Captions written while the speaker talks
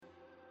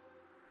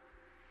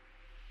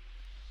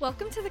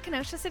Welcome to the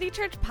Kenosha City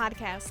Church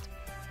podcast.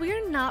 We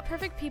are not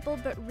perfect people,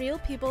 but real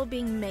people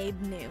being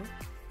made new.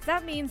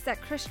 That means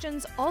that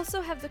Christians also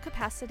have the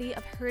capacity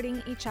of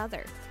hurting each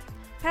other.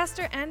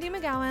 Pastor Andy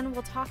McGowan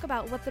will talk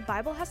about what the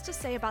Bible has to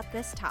say about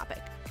this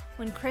topic,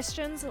 when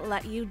Christians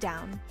let you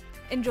down.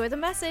 Enjoy the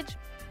message.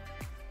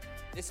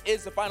 This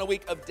is the final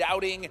week of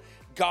Doubting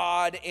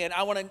God, and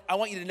I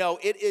want you to know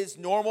it is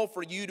normal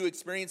for you to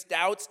experience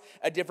doubts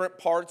at different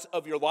parts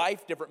of your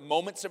life, different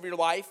moments of your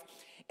life.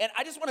 And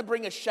I just want to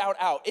bring a shout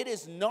out. It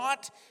is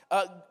not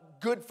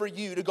good for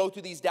you to go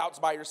through these doubts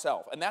by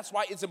yourself. And that's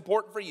why it's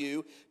important for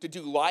you to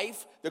do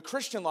life, the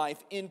Christian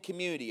life, in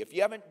community. If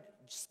you haven't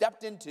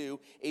stepped into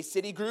a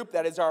city group,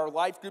 that is our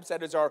life groups,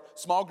 that is our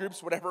small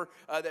groups, whatever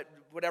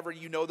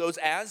you know those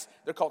as,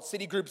 they're called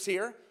city groups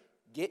here,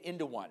 get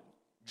into one.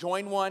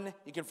 Join one.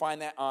 You can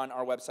find that on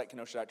our website,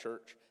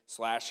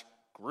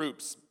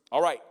 kenosha.church/groups.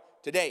 All right.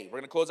 Today, we're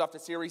going to close off the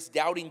series,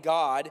 Doubting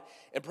God,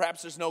 and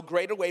perhaps there's no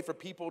greater way for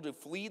people to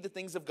flee the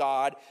things of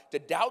God, to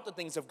doubt the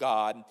things of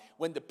God,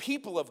 when the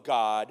people of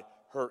God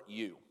hurt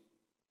you.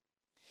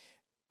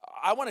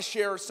 I want to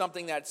share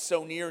something that's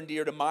so near and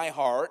dear to my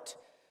heart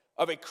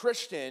of a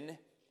Christian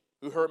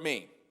who hurt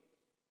me.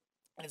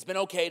 And it's been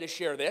okay to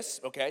share this,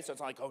 okay? So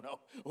it's not like, oh no,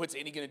 what's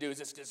Andy going to do? Is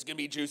this going to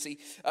be juicy?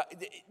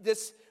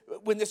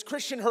 When this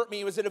Christian hurt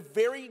me, it was at a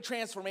very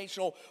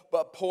transformational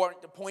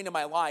point in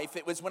my life.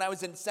 It was when I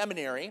was in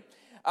seminary.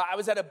 I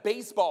was at a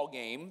baseball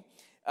game,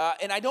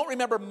 and I don't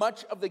remember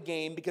much of the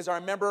game because I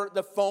remember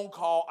the phone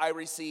call I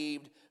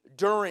received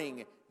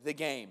during the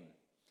game.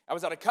 I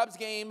was at a Cubs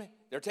game.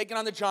 They're taking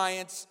on the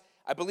Giants.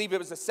 I believe it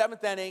was the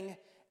seventh inning,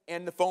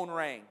 and the phone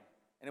rang,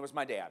 and it was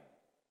my dad.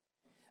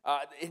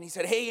 And he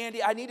said, hey,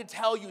 Andy, I need to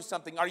tell you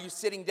something. Are you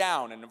sitting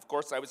down? And, of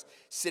course, I was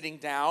sitting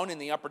down in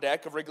the upper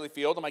deck of Wrigley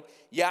Field. I'm like,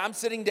 yeah, I'm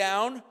sitting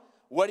down.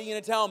 What are you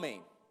going to tell me?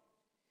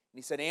 And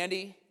he said,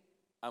 Andy,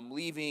 I'm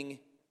leaving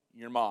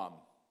your mom.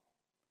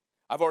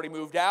 I've already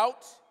moved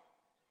out,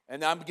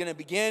 and I'm going to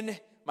begin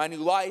my new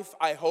life.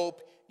 I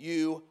hope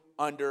you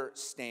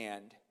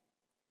understand.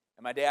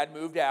 And my dad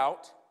moved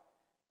out,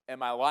 and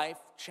my life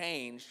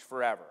changed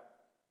forever.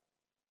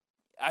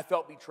 I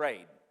felt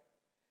betrayed.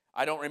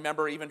 I don't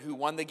remember even who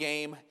won the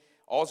game.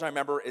 All I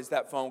remember is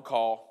that phone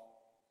call.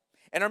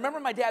 And I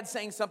remember my dad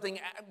saying something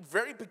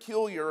very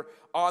peculiar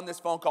on this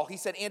phone call. He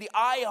said, Andy,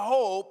 I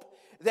hope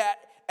that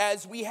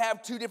as we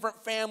have two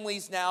different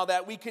families now,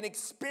 that we can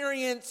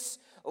experience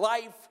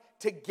life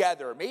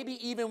together. Maybe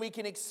even we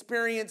can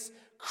experience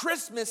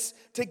Christmas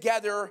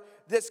together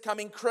this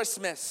coming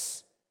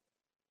Christmas.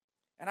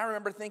 And I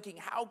remember thinking,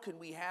 how can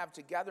we have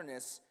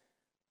togetherness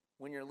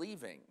when you're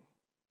leaving?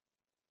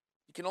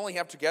 You can only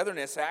have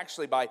togetherness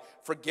actually by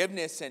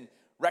forgiveness and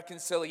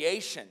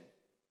reconciliation.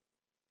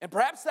 And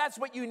perhaps that's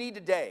what you need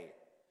today.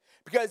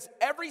 Because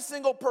every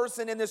single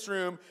person in this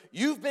room,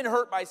 you've been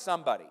hurt by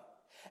somebody.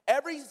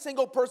 Every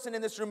single person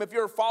in this room, if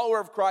you're a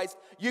follower of Christ,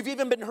 you've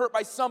even been hurt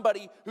by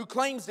somebody who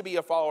claims to be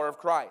a follower of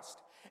Christ.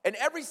 And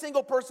every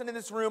single person in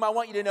this room, I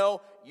want you to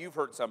know, you've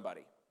hurt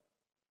somebody.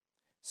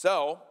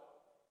 So,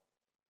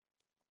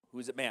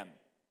 who's it been?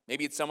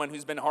 Maybe it's someone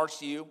who's been harsh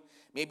to you.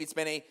 Maybe it's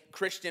been a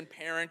Christian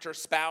parent or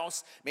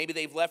spouse. Maybe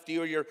they've left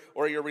you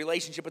or your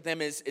relationship with them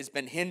has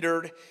been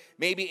hindered.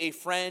 Maybe a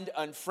friend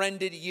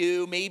unfriended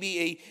you.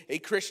 Maybe a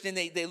Christian,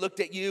 they looked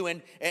at you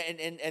and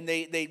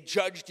they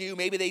judged you.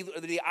 Maybe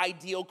they're the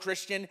ideal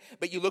Christian,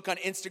 but you look on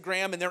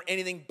Instagram and they're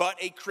anything but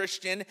a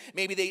Christian.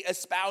 Maybe they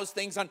espouse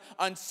things on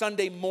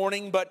Sunday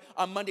morning, but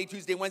on Monday,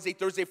 Tuesday, Wednesday,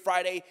 Thursday,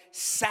 Friday,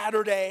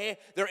 Saturday,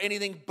 they're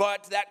anything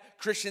but that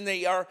Christian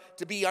they are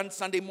to be on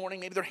Sunday morning.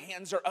 Maybe their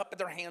hands are up, but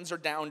their hands are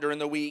down during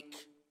the week.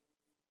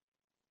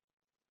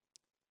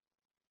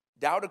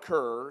 Doubt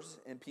occurs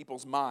in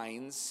people's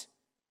minds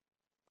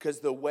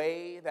because the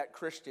way that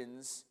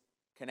Christians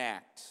can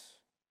act.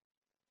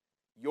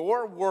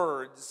 Your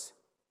words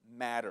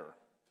matter.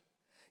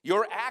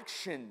 Your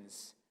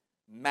actions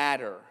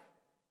matter.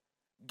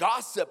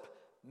 Gossip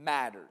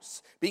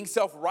matters. Being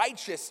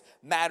self-righteous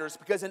matters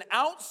because an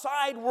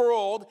outside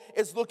world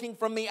is looking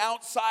from the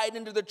outside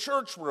into the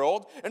church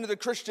world, into the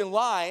Christian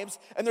lives,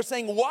 and they're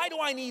saying, why do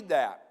I need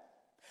that?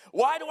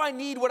 Why do I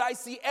need what I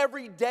see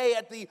every day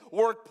at the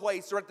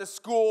workplace or at the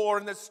school or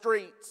in the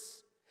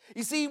streets?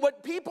 You see,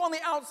 what people on the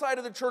outside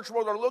of the church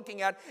world are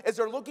looking at is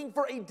they're looking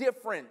for a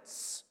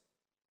difference.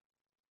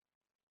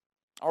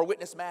 Our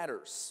witness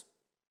matters.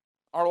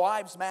 Our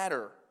lives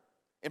matter,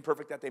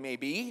 imperfect that they may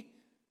be.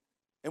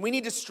 And we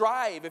need to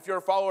strive, if you're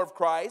a follower of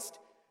Christ,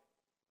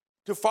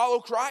 to follow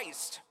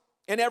Christ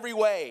in every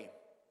way.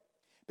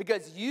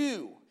 Because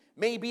you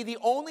may be the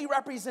only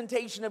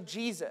representation of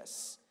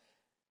Jesus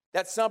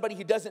that somebody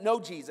who doesn't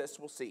know Jesus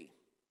will see.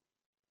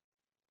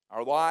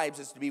 Our lives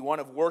is to be one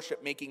of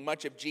worship, making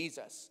much of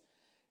Jesus,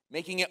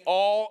 making it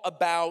all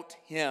about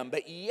Him.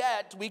 But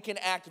yet, we can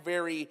act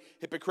very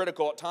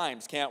hypocritical at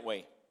times, can't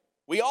we?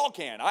 We all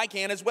can. I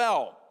can as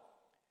well.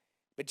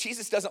 But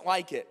Jesus doesn't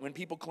like it when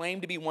people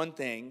claim to be one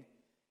thing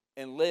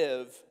and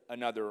live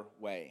another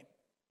way.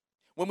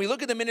 When we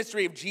look at the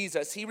ministry of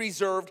Jesus, he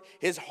reserved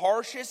his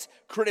harshest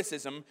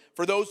criticism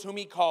for those whom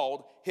he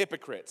called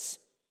hypocrites.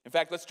 In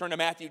fact, let's turn to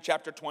Matthew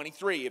chapter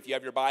 23. If you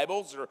have your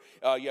Bibles or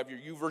you have your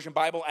YouVersion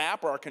Bible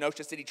app or our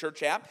Kenosha City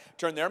Church app,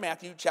 turn there,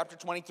 Matthew chapter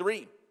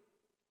 23.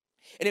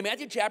 And in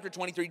Matthew chapter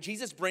 23,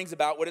 Jesus brings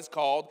about what is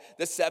called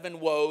the 7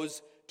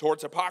 woes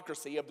towards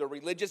hypocrisy of the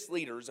religious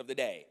leaders of the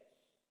day.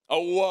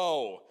 A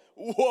woe.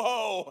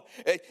 Whoa.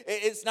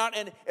 It's not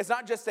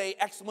just an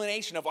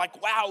explanation of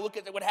like, wow, look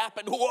at what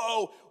happened.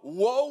 Whoa.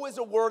 Woe is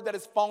a word that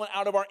has fallen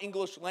out of our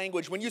English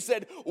language. When you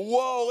said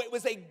whoa, it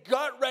was a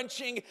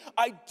gut-wrenching,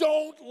 I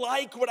don't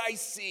like what I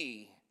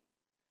see.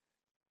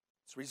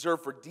 It's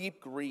reserved for deep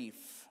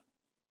grief.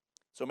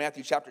 So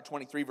Matthew chapter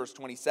 23, verse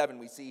 27,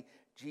 we see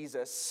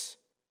Jesus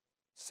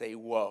say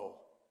woe.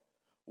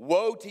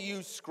 Woe to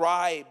you,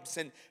 scribes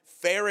and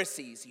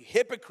Pharisees, you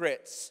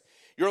hypocrites.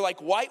 You're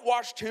like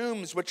whitewashed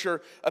tombs, which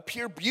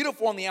appear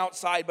beautiful on the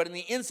outside, but in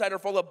the inside are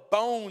full of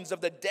bones of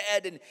the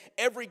dead and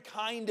every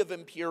kind of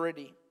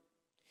impurity.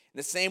 In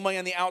the same way,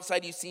 on the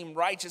outside you seem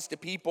righteous to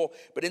people,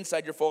 but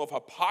inside you're full of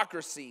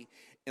hypocrisy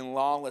and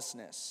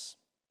lawlessness.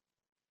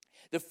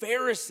 The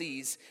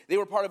Pharisees, they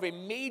were part of a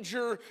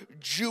major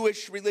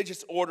Jewish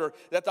religious order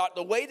that thought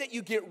the way that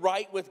you get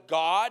right with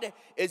God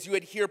is you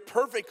adhere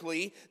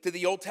perfectly to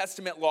the Old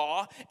Testament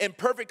law and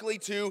perfectly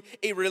to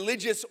a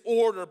religious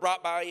order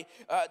brought by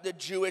the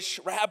Jewish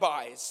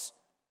rabbis,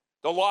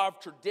 the law of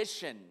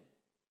tradition.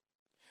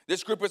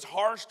 This group was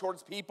harsh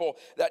towards people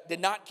that did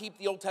not keep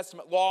the Old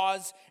Testament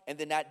laws and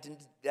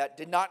that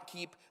did not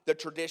keep the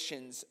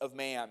traditions of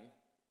man.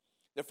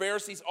 The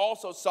Pharisees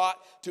also sought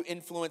to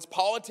influence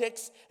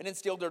politics and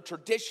instill their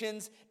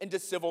traditions into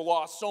civil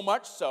law. So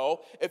much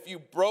so, if you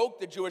broke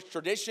the Jewish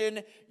tradition,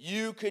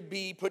 you could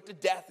be put to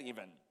death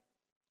even.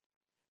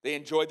 They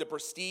enjoyed the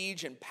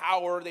prestige and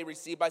power they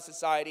received by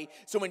society.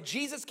 So when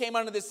Jesus came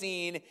onto the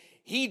scene,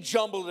 he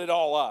jumbled it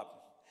all up.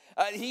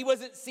 He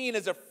wasn't seen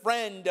as a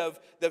friend of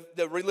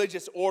the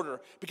religious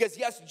order. Because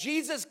yes,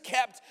 Jesus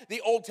kept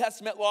the Old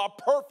Testament law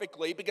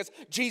perfectly because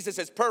Jesus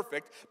is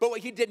perfect. But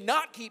what he did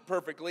not keep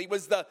perfectly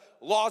was the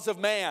laws of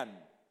man.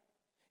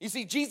 You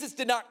see, Jesus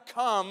did not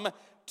come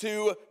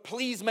to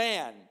please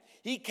man.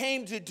 He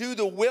came to do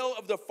the will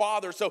of the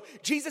Father. So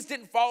Jesus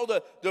didn't follow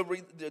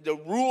the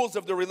rules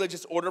of the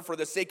religious order for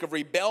the sake of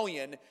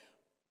rebellion,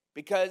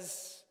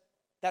 because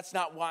that's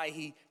not why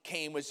he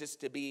came, was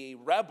just to be a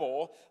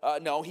rebel.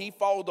 No, he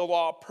followed the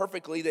law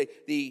perfectly,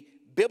 the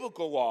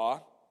biblical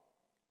law.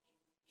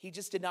 He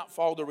just did not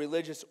follow the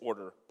religious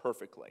order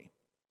perfectly.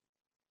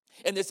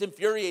 And this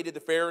infuriated the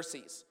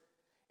Pharisees.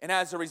 And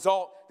as a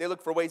result, they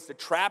looked for ways to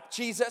trap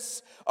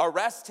Jesus,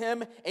 arrest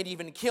him, and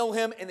even kill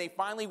him. And they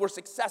finally were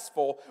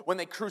successful when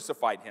they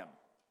crucified him.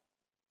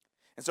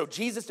 And so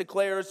Jesus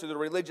declares to the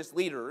religious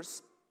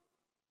leaders,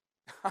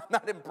 I'm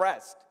not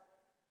impressed.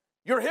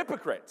 You're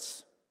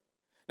hypocrites.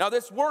 Now,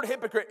 this word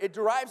hypocrite, it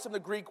derives from the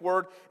Greek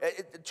word,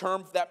 the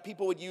term that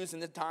people would use in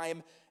the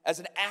time as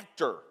an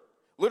actor,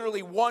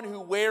 literally one who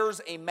wears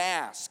a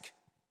mask.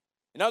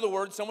 In other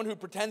words, someone who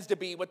pretends to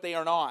be what they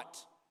are not.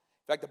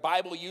 In fact, the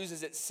Bible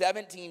uses it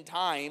 17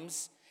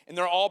 times, and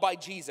they're all by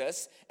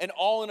Jesus, and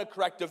all in a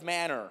corrective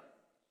manner.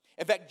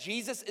 In fact,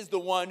 Jesus is the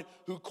one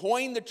who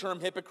coined the term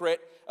hypocrite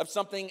of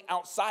something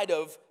outside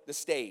of the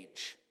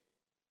stage.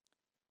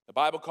 The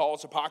Bible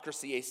calls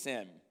hypocrisy a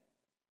sin.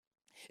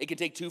 It can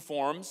take 2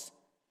 forms: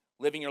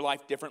 living your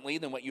life differently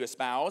than what you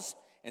espouse,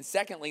 and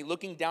secondly,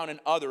 looking down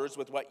on others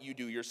with what you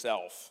do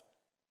yourself.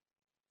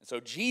 And so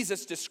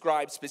Jesus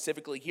describes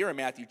specifically here in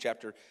Matthew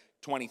chapter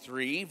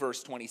 23,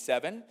 verse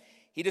 27,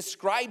 he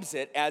describes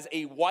it as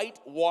a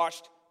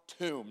whitewashed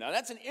tomb. Now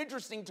that's an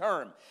interesting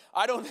term.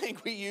 I don't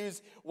think we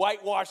use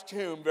whitewashed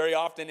tomb very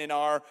often in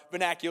our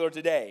vernacular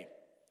today.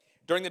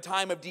 During the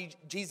time of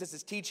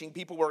Jesus' teaching,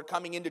 people were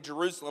coming into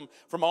Jerusalem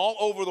from all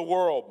over the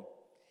world.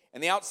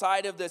 And the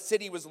outside of the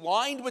city was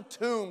lined with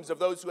tombs of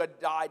those who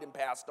had died and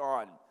passed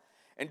on.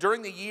 And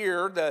during the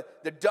year,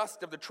 the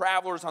dust of the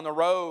travelers on the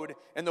road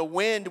and the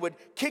wind would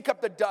kick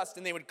up the dust,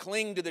 and they would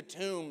cling to the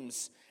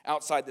tombs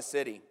outside the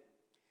city.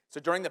 So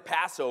during the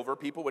Passover,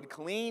 people would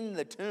clean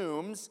the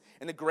tombs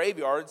and the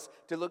graveyards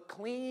to look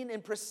clean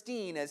and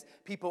pristine as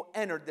people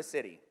entered the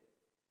city.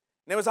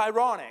 And it was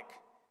ironic,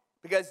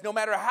 because no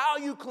matter how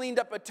you cleaned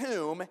up a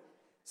tomb,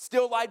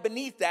 still lied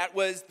beneath that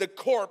was the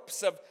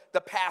corpse of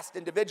the past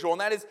individual.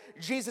 And that is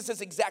Jesus'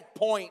 exact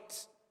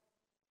point.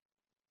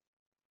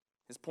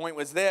 His point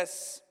was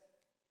this: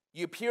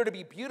 you appear to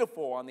be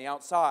beautiful on the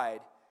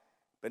outside,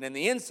 but in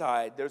the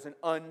inside, there's an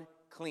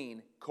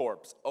unclean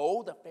corpse.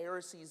 Oh, the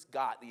Pharisees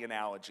got the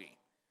analogy.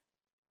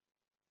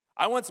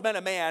 I once met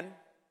a man,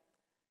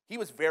 he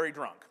was very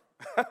drunk.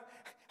 How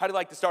do you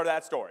like the start of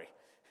that story?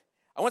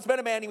 I once met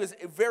a man, he was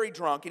very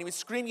drunk, and he was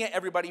screaming at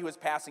everybody who was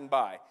passing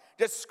by.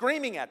 Just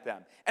screaming at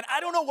them. And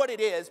I don't know what it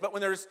is, but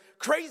when there's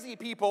crazy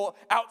people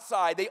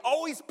outside, they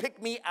always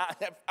pick me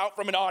out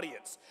from an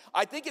audience.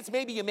 I think it's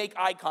maybe you make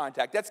eye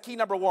contact. That's key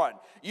number one.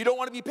 You don't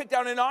want to be picked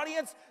out in an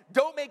audience?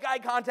 Don't make eye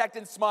contact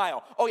and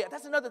smile. Oh yeah,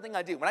 that's another thing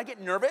I do. When I get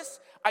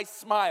nervous, I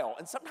smile.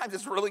 And sometimes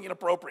it's really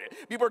inappropriate.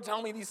 People are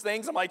telling me these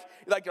things. I'm like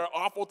they're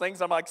awful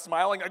things. I'm like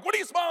smiling. Like, what are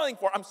you smiling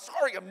for? I'm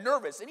sorry, I'm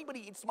nervous.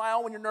 Anybody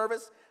smile when you're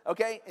nervous?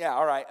 Okay? Yeah,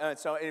 all right.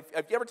 So if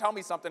you ever tell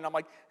me something, I'm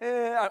like,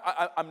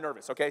 I'm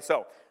nervous. Okay,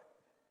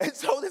 And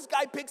so this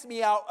guy picks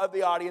me out of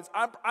the audience.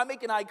 I'm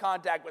making eye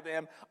contact with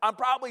him. I'm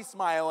probably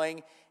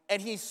smiling,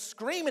 and he's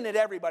screaming at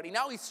everybody.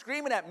 Now he's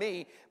screaming at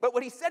me, but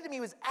what he said to me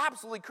was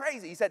absolutely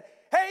crazy. He said,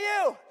 "Hey,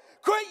 you,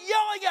 quit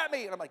yelling at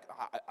me." And I'm like,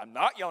 I'm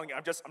not yelling.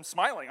 I'm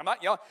smiling. I'm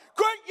not yelling.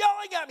 Quit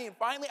yelling at me. And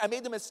finally, I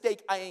made the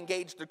mistake. I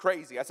engaged the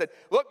crazy. I said,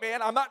 "Look,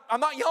 man, I'm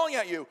not yelling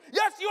at you."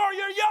 "Yes, you are.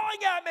 You're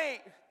yelling at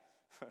me."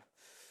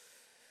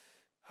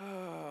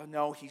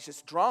 No, he's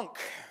just drunk.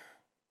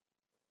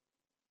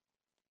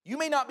 You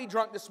may not be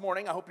drunk this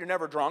morning. I hope you're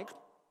never drunk.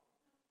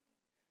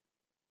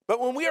 But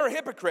when we are a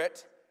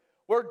hypocrite,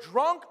 we're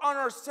drunk on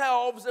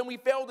ourselves and we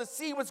fail to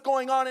see what's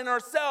going on in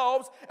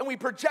ourselves and we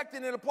project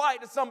it and apply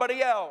it to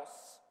somebody else.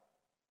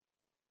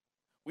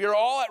 We are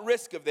all at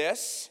risk of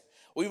this.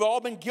 We've all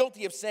been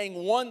guilty of saying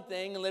one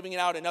thing and living it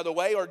out another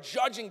way, or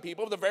judging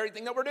people for the very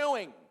thing that we're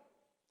doing.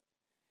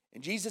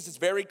 And Jesus is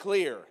very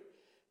clear.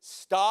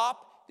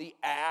 Stop the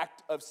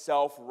act of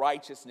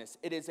self-righteousness.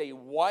 It is a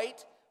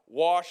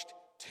whitewashed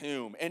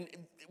tomb. And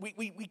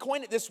we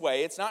coin it this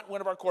way. It's not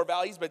one of our core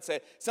values, but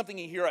it's something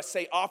you hear us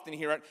say often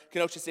here at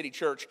Kenosha City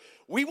Church.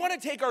 We want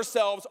to take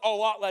ourselves a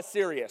lot less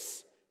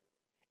serious.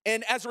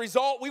 And as a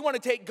result, we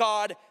want to take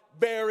God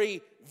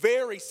very,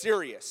 very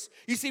serious.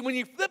 You see, when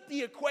you flip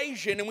the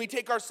equation and we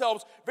take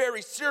ourselves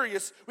very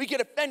serious, we get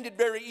offended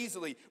very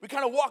easily. We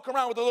kind of walk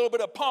around with a little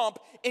bit of pomp,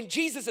 and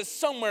Jesus is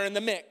somewhere in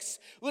the mix.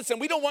 Listen,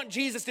 we don't want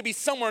Jesus to be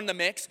somewhere in the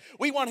mix.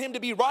 We want him to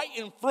be right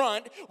in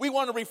front. We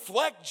want to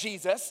reflect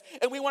Jesus,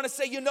 and we want to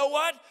say, you know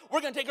what?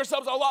 We're going to take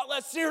ourselves a lot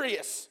less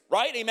serious,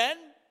 right? Amen?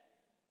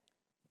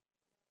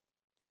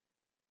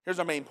 Here's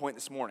our main point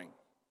this morning.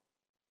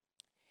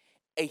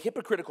 A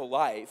hypocritical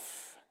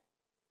life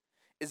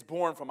is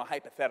born from a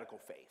hypothetical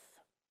faith.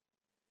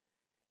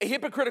 A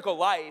hypocritical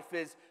life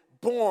is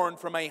born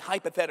from a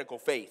hypothetical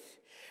faith.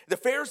 The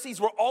Pharisees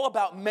were all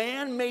about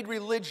man-made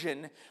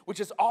religion,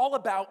 which is all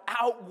about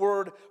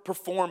outward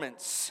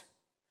performance.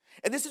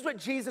 And this is what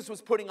Jesus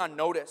was putting on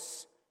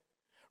notice.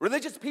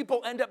 Religious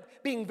people end up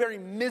being very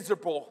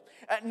miserable,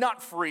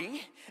 not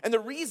free. And the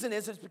reason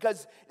is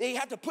because they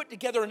have to put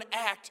together an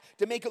act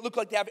to make it look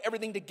like they have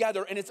everything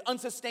together, and it's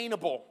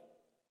unsustainable.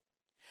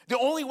 The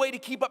only way to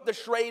keep up the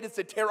charade is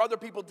to tear other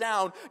people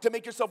down, to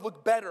make yourself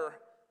look better,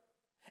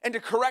 and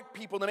to correct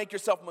people to make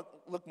yourself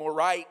look more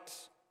right.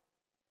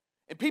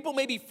 And people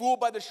may be fooled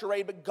by the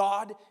charade, but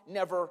God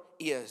never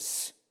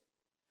is.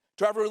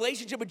 To have a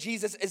relationship with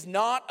Jesus is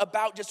not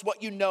about just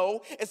what you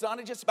know. It's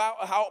not just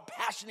about how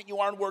passionate you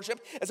are in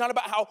worship. It's not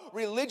about how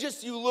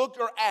religious you look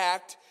or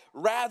act.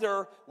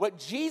 Rather, what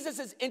Jesus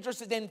is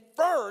interested in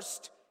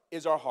first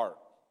is our heart.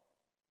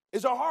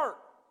 Is our heart.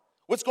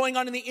 What's going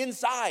on in the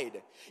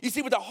inside? You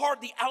see, with the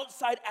heart, the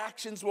outside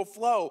actions will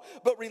flow.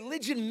 But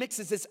religion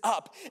mixes this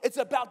up. It's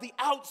about the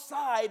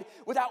outside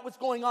without what's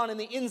going on in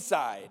the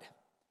inside.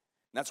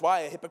 And that's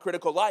why a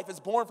hypocritical life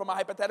is born from a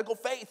hypothetical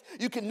faith.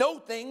 You can know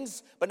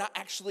things, but not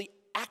actually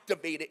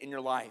activate it in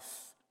your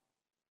life.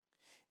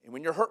 And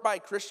when you're hurt by a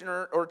Christian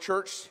or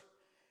church,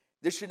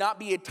 this should not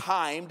be a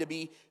time to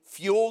be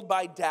fueled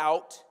by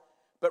doubt,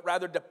 but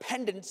rather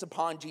dependence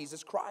upon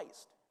Jesus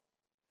Christ.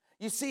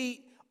 You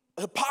see,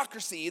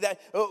 hypocrisy that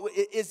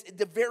is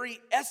the very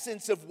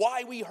essence of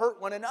why we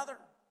hurt one another.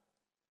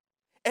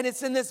 And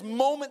it's in this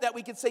moment that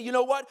we can say, you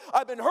know what?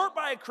 I've been hurt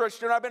by a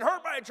Christian. I've been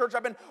hurt by a church.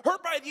 I've been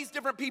hurt by these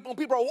different people. And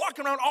people are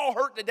walking around all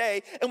hurt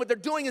today. And what they're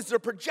doing is they're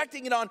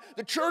projecting it on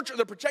the church, or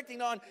they're projecting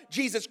it on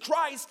Jesus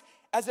Christ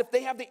as if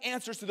they have the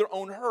answers to their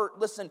own hurt.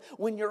 Listen,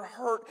 when you're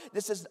hurt,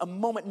 this is a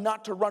moment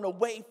not to run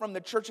away from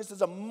the church. This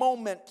is a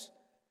moment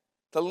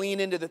to lean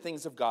into the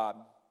things of God.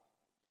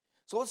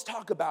 So let's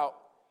talk about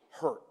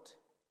hurt.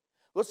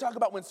 Let's talk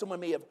about when someone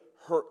may have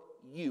hurt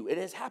you. It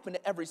has happened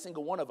to every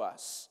single one of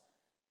us.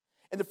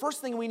 And the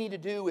first thing we need to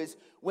do is,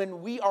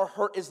 when we are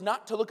hurt, is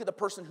not to look at the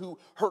person who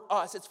hurt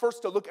us. It's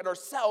first to look at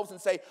ourselves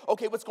and say,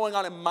 okay, what's going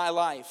on in my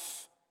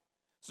life?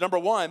 So number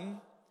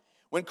one,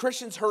 when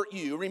Christians hurt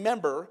you,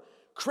 remember,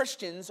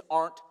 Christians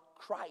aren't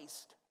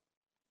Christ.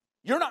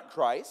 You're not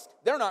Christ.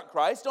 They're not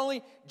Christ.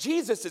 Only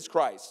Jesus is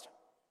Christ.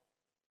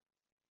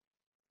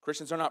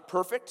 Christians are not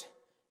perfect,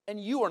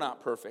 and you are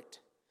not perfect.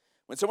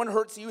 When someone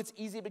hurts you, it's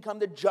easy to become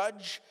the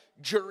judge,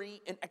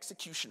 jury, and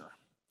executioner.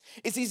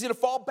 It's easy to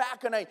fall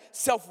back on a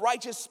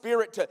self-righteous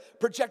spirit to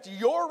project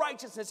your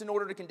righteousness in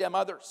order to condemn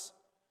others.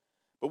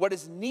 But what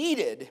is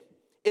needed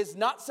is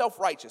not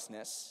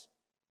self-righteousness.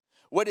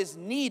 What is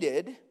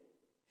needed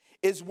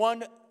is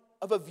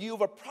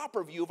a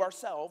proper view of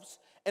ourselves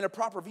and a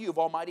proper view of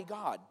Almighty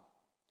God.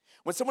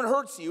 When someone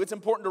hurts you, it's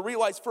important to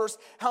realize first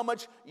how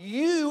much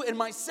you and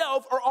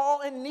myself are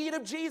all in need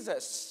of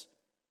Jesus.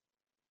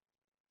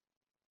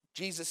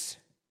 Jesus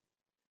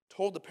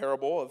told the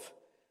parable of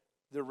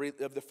the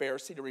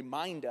Pharisee to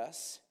remind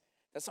us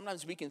that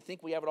sometimes we can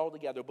think we have it all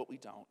together, but we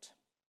don't.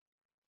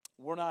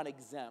 We're not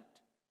exempt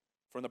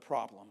from the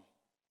problem.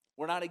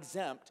 We're not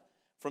exempt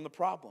from the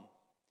problem.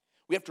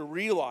 We have to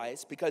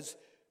realize, because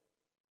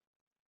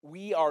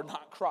we are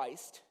not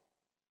Christ,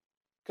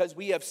 because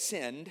we have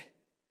sinned,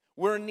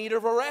 we're in need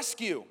of a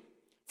rescue.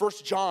 1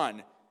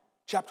 John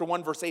chapter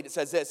 1, verse 8, it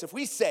says this: if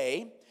we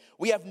say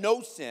we have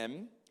no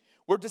sin,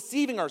 we're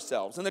deceiving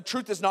ourselves, and the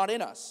truth is not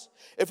in us.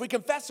 If we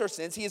confess our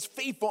sins, he is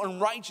faithful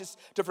and righteous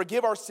to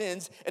forgive our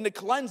sins and to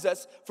cleanse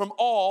us from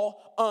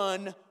all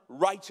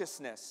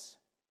unrighteousness.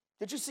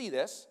 Did you see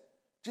this?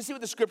 Did you see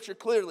what the scripture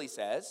clearly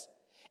says?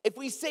 If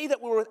we say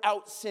that we're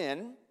without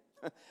sin,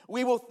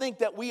 we will think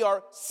that we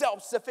are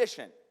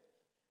self-sufficient.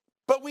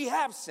 But we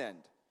have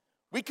sinned.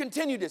 We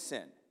continue to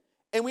sin.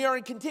 And we are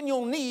in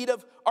continual need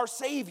of our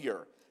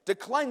Savior to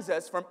cleanse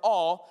us from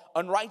all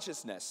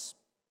unrighteousness.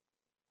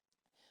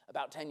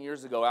 About 10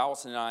 years ago,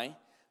 Allison and I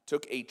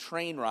took a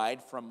train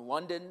ride from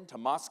London to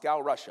Moscow,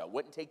 Russia.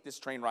 Wouldn't take this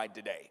train ride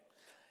today.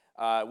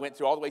 Went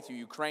through all the way through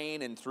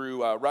Ukraine and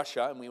through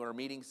Russia, and we were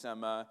meeting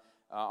some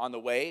on the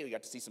way. We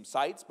got to see some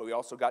sights, but we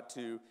also got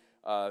to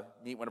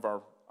meet one of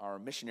our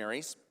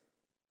missionaries.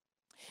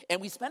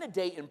 And we spent a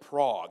day in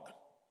Prague.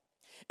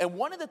 And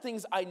one of the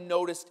things I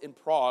noticed in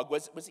Prague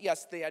was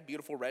yes, they had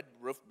beautiful red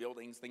roof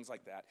buildings, things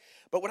like that.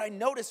 But what I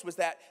noticed was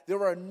that there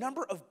were a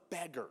number of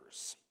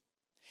beggars.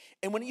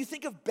 And when you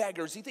think of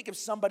beggars, you think of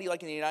somebody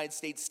like in the United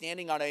States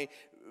standing on a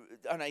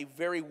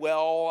very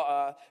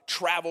well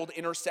traveled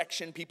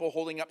intersection, people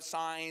holding up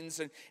signs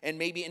and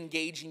maybe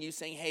engaging you,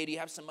 saying, hey, do you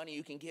have some money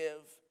you can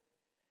give?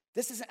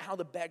 This isn't how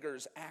the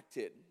beggars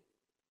acted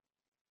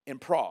in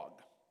Prague.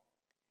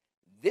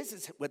 This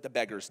is what the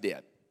beggars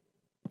did.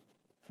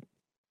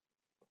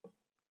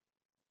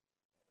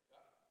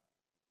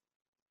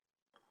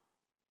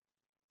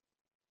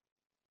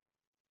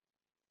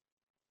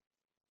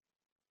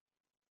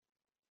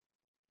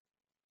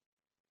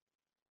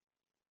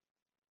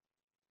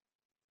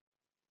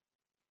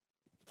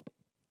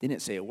 They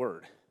didn't say a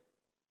word.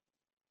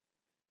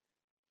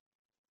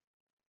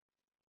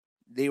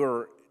 They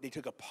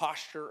took a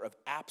posture of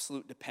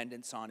absolute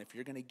dependence on, if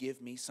you're going to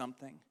give me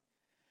something,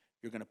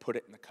 you're going to put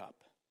it in the cup.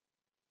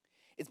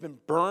 It's been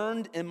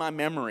burned in my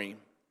memory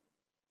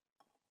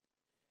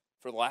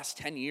for the last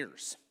 10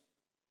 years.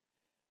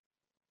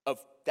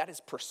 That is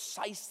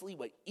precisely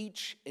what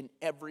each and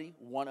every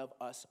one of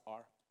us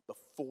are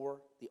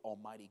before the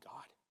Almighty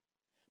God.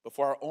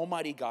 Before our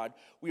Almighty God,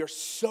 we are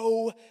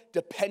so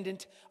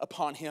dependent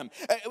upon Him.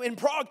 In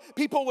Prague,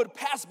 people would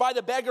pass by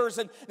the beggars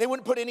and they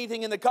wouldn't put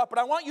anything in the cup. But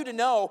I want you to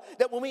know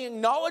that when we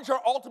acknowledge our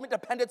ultimate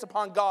dependence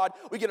upon God,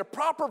 we get a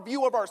proper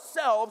view of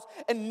ourselves.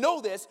 And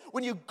know this,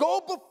 when you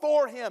go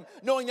before Him,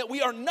 knowing that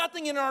we are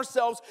nothing in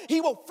ourselves,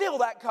 He will fill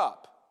that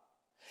cup.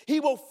 He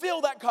will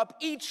fill that cup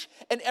each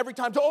and every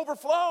time to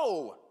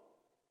overflow.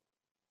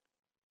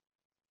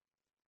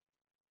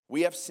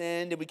 We have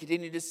sinned and we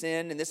continue to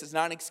sin, and this is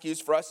not an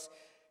excuse for us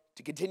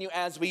to continue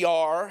as we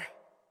are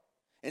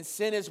and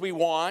sin as we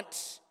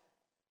want.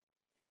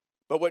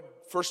 But what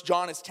 1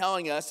 John is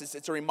telling us is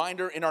it's a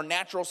reminder in our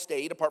natural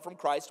state, apart from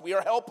Christ, we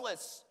are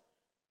helpless.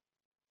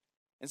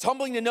 It's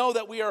humbling to know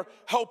that we are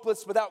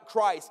helpless without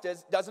Christ,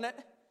 doesn't it?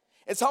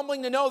 It's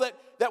humbling to know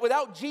that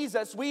without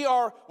Jesus, we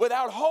are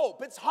without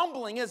hope. It's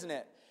humbling, isn't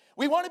it?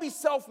 We want to be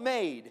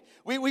self-made.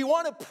 We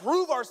want to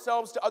prove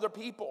ourselves to other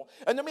people.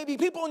 And there may be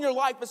people in your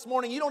life this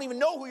morning, you don't even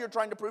know who you're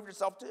trying to prove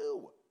yourself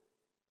to.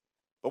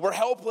 But we're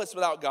helpless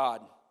without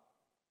God.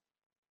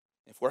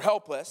 If we're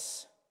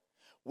helpless,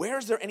 where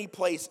is there any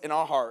place in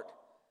our heart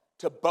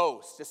to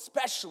boast,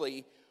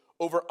 especially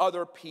over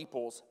other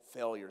people's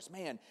failures?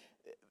 Man,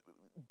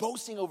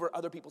 boasting over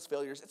other people's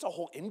failures, it's a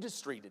whole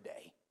industry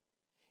today.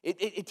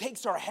 It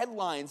takes our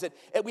headlines, and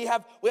we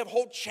have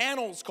whole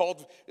channels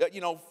called,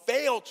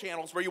 fail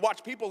channels, where you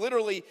watch people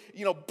literally,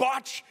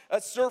 botch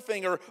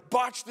surfing or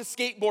botch the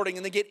skateboarding,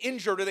 and they get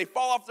injured or they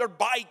fall off their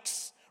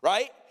bikes,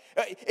 right?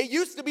 It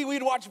used to be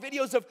we'd watch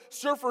videos of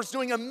surfers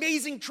doing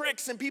amazing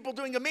tricks and people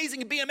doing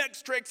amazing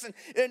BMX tricks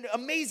and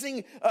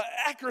amazing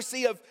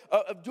accuracy of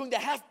doing the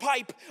half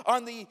pipe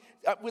on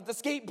with the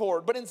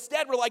skateboard. But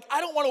instead, we're like,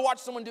 I don't want to watch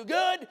someone do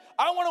good.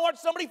 I want to watch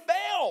somebody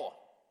fail.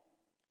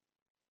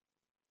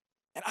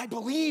 And I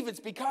believe it's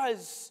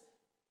because,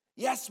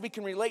 yes, we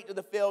can relate to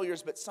the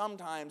failures, but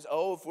sometimes,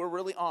 if we're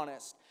really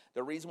honest,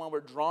 the reason why we're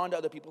drawn to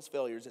other people's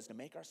failures is to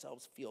make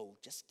ourselves feel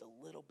just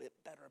a little bit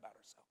better about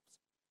ourselves.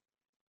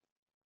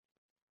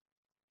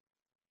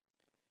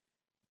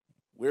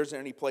 Where is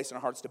there any place in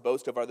our hearts to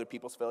boast of other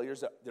people's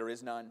failures? There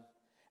is none.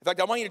 In fact,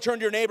 I want you to turn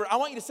to your neighbor. I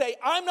want you to say,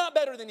 I'm not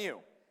better than you.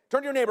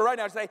 Turn to your neighbor right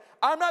now and say,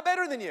 I'm not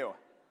better than you.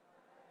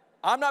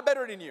 I'm not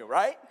better than you,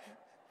 right?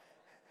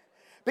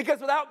 Because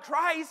without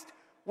Christ,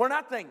 we're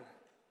nothing.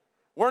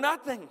 We're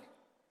nothing.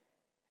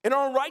 In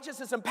our own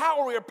righteousness and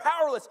power, we are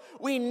powerless.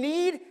 We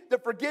need the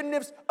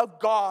forgiveness of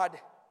God.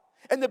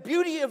 And the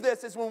beauty of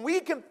this is when we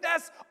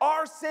confess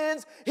our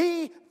sins,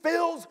 he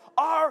fills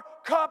our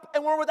cup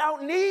and we're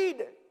without need.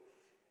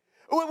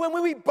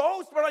 When we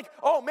boast, we're like,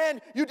 oh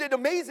man, you did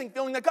amazing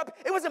filling that cup.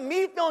 It wasn't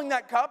me filling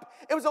that cup.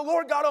 It was the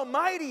Lord God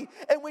Almighty.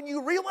 And when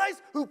you realize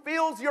who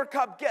fills your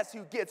cup, guess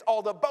who gets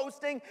all the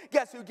boasting?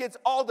 Guess who gets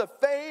all the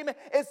fame?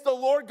 It's the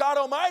Lord God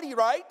Almighty,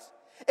 right?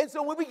 And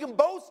so when we can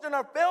boast in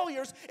our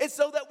failures, it's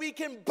so that we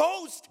can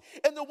boast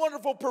in the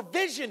wonderful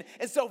provision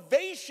and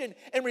salvation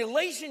and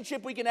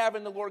relationship we can have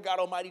in the Lord God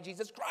Almighty,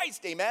 Jesus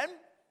Christ. Amen?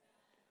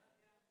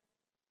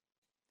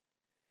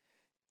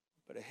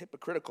 But a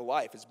hypocritical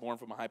life is born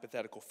from a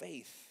hypothetical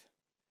faith.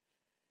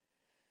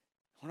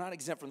 We're not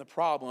exempt from the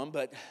problem,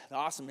 but the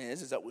awesome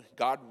is that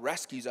God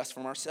rescues us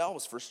from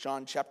ourselves. 1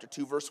 John chapter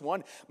 2, verse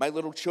 1, my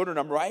little children,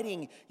 I'm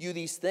writing you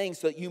these things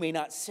so that you may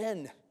not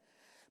sin.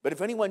 But if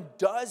anyone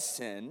does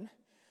sin,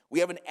 we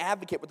have an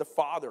advocate with the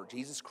Father,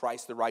 Jesus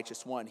Christ, the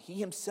righteous one. He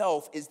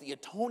himself is the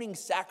atoning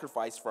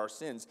sacrifice for our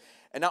sins,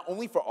 and not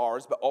only for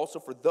ours, but also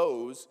for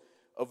those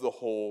of the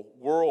whole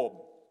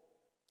world.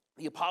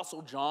 The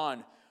Apostle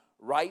John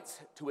writes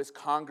to his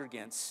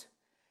congregants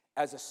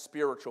as a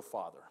spiritual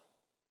father,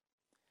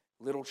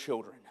 little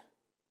children.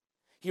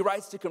 He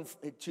writes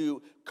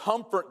to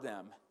comfort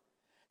them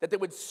that they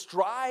would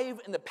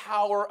strive in the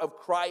power of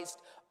Christ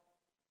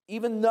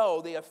even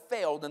though they have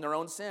failed in their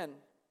own sin.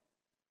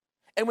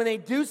 And when they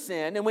do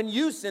sin, and when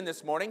you sin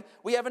this morning,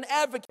 we have an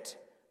advocate,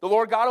 the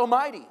Lord God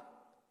Almighty.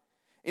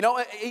 You know,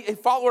 a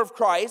follower of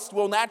Christ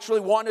will naturally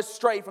want to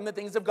stray from the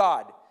things of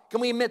God. Can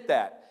we admit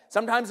that?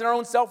 Sometimes in our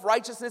own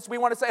self-righteousness, we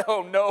want to say,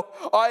 oh no,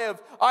 I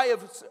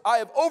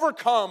have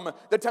overcome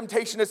the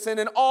temptation to sin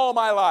in all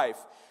my life.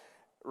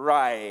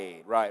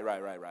 Right.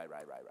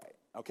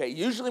 Okay,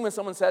 usually when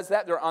someone says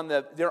that, they're on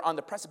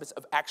the precipice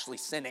of actually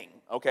sinning,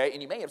 okay?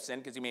 And you may have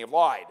sinned because you may have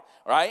lied,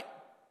 all right?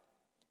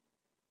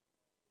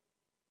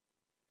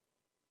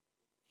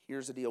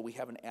 Here's the deal, we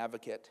have an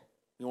advocate.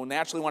 We will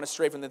naturally want to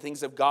stray from the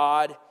things of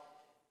God,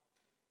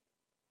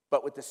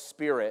 but with the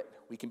Spirit,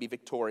 we can be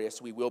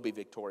victorious. We will be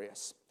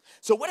victorious.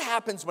 So what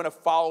happens when a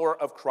follower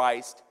of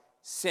Christ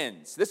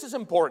sins? This is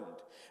important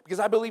because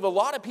I believe a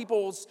lot of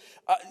people's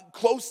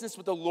closeness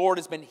with the Lord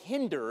has been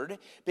hindered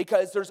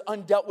because there's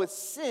undealt with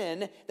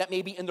sin that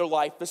may be in their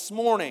life this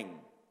morning.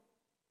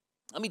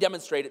 Let me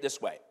demonstrate it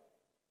this way.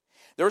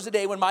 There was a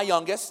day when my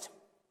youngest,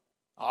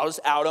 I'll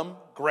just out him,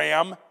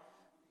 Graham,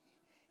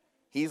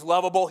 he's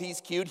lovable, he's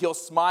cute, he'll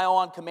smile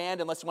on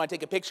command unless you want to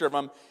take a picture of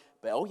him.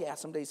 But oh yeah,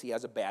 some days he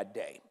has a bad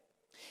day.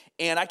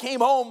 And I came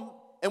home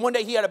and one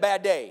day he had a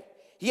bad day.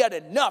 He had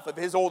enough of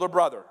his older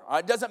brother.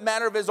 It doesn't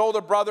matter if his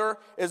older brother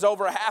is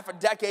over half a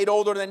decade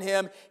older than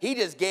him. He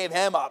just gave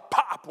him a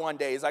pop one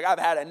day. He's like, I've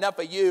had enough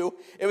of you.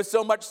 It was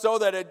so much so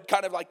that it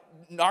kind of like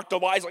knocked the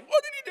wise, like,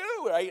 what did he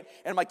do? Right?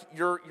 And I'm like,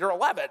 you're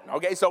 11,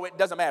 okay? So it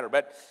doesn't matter.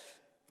 But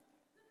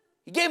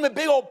he gave him a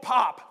big old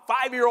pop,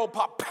 5-year-old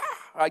pop,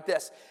 like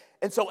this.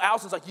 And so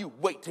Allison's like, you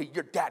wait till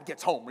your dad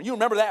gets home. You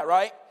remember that,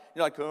 right?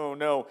 You're like, oh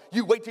no.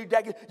 You wait till your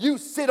dad gets, you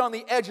sit on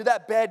the edge of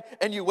that bed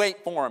and you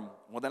wait for him.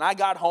 Well, then I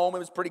got home. It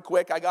was pretty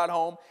quick. I got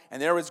home,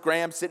 and there was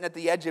Graham sitting at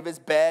the edge of his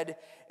bed.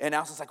 And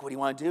Allison's like, what do you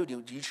want to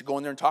do? You should go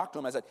in there and talk to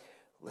him. I said,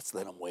 let's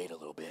let him wait a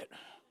little bit.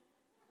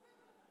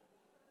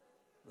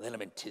 Let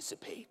him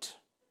anticipate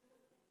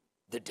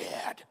the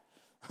dad.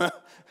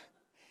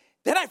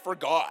 Then I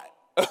forgot.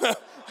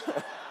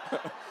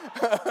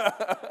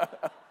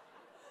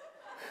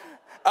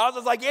 I was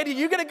just like, Andy,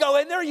 you going to go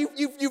in there?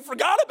 You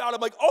forgot about it.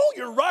 I'm like, oh,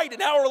 you're right,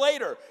 an hour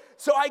later.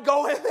 So I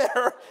go in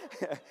there,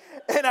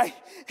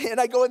 and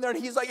I go in there,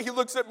 and he's like, he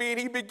looks at me, and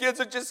he begins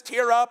to just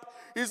tear up.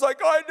 He's like,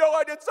 I know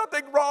I did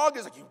something wrong.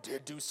 He's like, you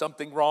did do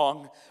something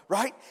wrong,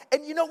 right?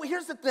 And you know,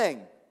 here's the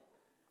thing,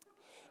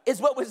 is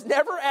what was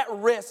never at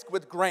risk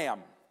with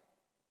Graham.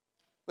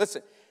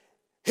 Listen,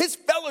 his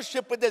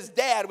fellowship with his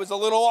dad was a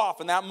little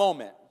off in that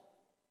moment.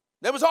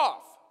 That was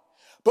off.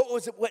 But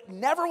what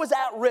never was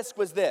at risk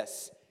was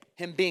this,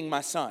 him being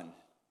my son.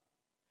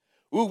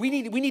 Ooh, we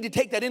need to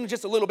take that in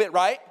just a little bit,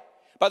 right?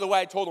 By the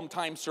way, I told him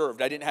time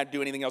served. I didn't have to do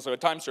anything else. So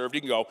time served,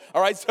 you can go.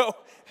 All right, so.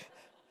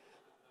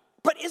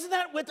 But isn't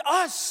that with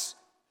us?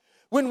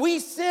 When we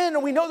sin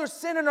and we know there's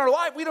sin in our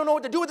life, we don't know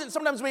what to do with it. And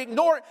sometimes we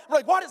ignore it. We're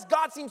like, why does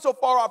God seem so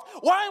far off?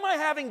 Why am I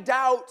having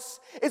doubts?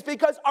 It's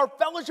because our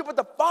fellowship with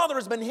the Father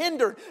has been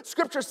hindered.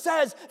 Scripture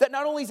says that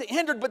not only is it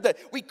hindered, but that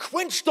we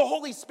quench the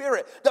Holy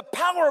Spirit, the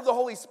power of the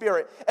Holy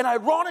Spirit. And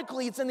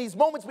ironically, it's in these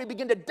moments we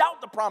begin to doubt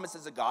the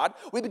promises of God.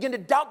 We begin to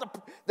doubt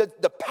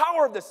the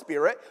power of the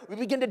Spirit. We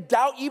begin to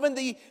doubt even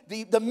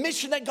the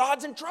mission that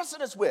God's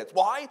entrusted us with.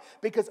 Why?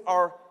 Because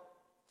our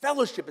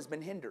fellowship has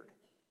been hindered.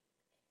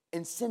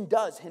 And sin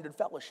does hinder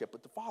fellowship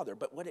with the Father.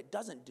 But what it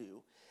doesn't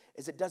do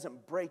is it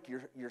doesn't break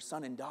your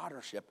son and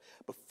daughtership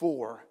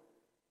before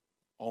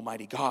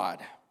Almighty God.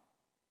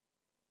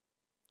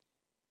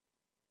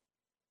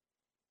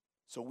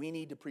 So we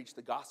need to preach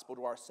the gospel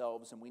to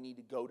ourselves, and we need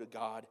to go to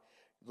God,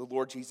 the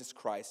Lord Jesus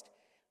Christ,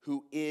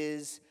 who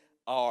is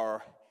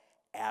our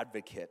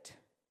advocate.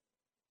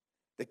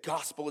 The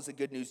gospel is the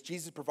good news.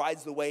 Jesus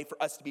provides the way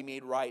for us to be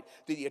made right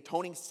through the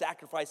atoning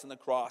sacrifice on the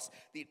cross.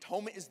 The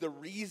atonement is the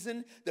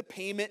reason, the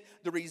payment,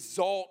 the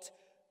result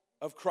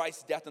of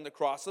Christ's death on the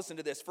cross. Listen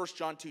to this, 1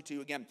 John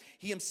 2:2 again.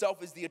 He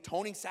himself is the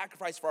atoning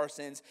sacrifice for our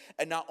sins,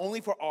 and not only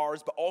for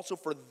ours, but also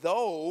for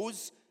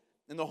those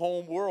in the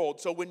whole world.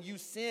 So when you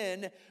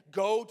sin,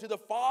 go to the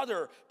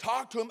Father.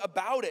 Talk to him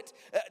about it.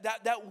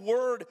 That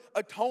word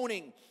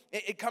atoning,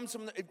 it comes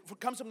from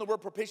the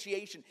word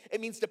propitiation.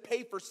 It means to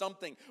pay for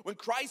something. When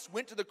Christ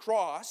went to the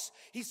cross,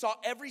 he saw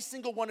every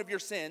single one of your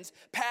sins,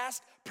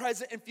 past,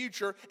 present, and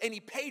future, and he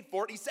paid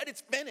for it. He said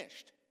it's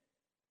finished.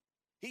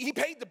 He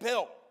paid the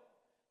bill.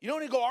 You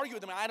don't need to go argue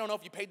with him. I don't know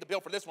if you paid the bill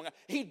for this one.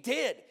 He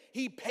did.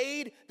 He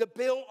paid the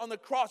bill on the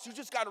cross. You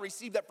just got to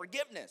receive that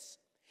forgiveness.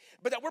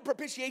 But that word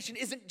propitiation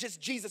isn't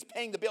just Jesus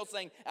paying the bill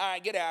saying, all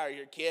right, get out of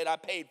here, kid, I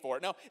paid for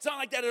it. No, it's not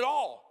like that at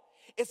all.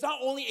 It's not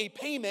only a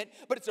payment,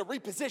 but it's a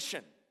reposition.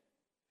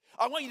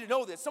 I want you to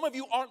know this. Some of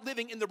you aren't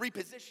living in the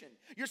reposition.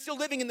 You're still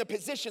living in the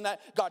position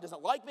that God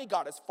doesn't like me,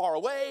 God is far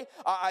away,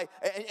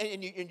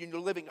 and you're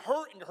living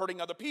hurt and you're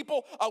hurting other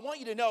people. I want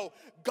you to know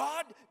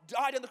God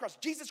died on the cross.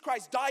 Jesus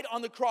Christ died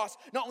on the cross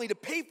not only to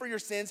pay for your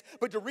sins,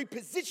 but to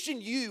reposition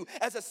you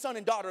as a son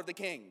and daughter of the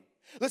King.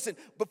 Listen,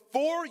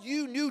 before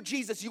you knew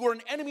Jesus, you were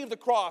an enemy of the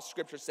cross,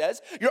 Scripture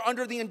says. You're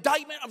under the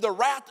indictment of the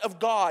wrath of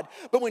God.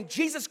 But when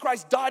Jesus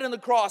Christ died on the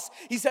cross,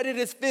 he said it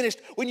is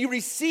finished. When you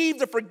receive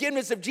the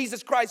forgiveness of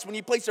Jesus Christ, when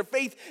you place your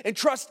faith and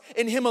trust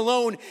in him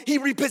alone, he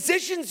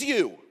repositions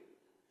you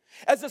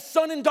as a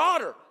son and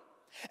daughter,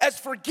 as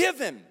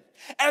forgiven,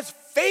 as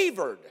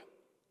favored.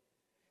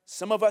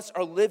 Some of us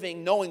are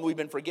living knowing we've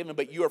been forgiven,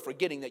 but you are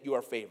forgetting that you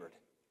are favored.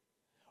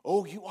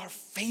 Oh, you are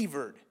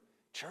favored,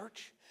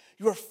 church.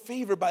 You are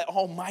favored by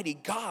Almighty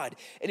God.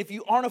 And if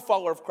you aren't a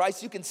follower of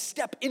Christ, you can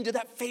step into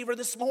that favor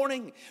this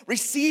morning.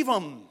 Receive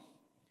him.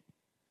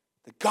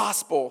 The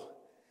gospel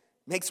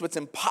makes what's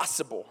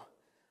impossible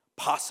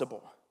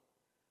possible.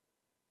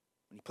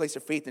 When you place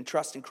your faith and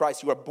trust in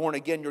Christ, you are born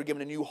again. You're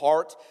given a new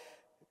heart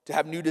to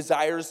have new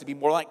desires, to be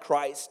more like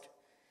Christ.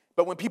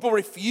 But when people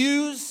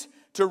refuse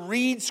to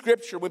read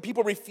Scripture, when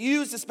people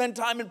refuse to spend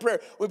time in prayer,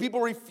 when people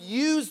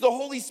refuse the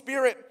Holy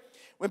Spirit,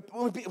 when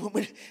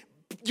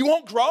you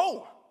won't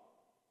grow.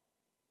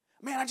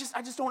 Man, I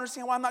just don't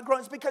understand why I'm not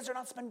growing. It's because they're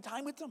not spending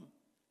time with them.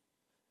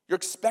 You're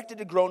expected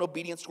to grow in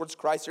obedience towards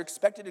Christ. You're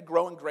expected to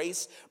grow in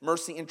grace,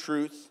 mercy, and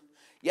truth.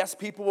 Yes,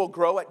 people will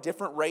grow at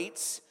different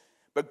rates,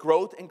 but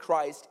growth in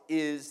Christ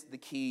is the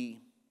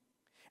key.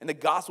 And the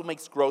gospel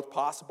makes growth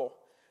possible.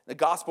 The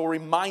gospel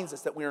reminds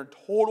us that we are in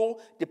total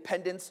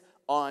dependence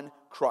on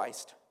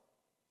Christ.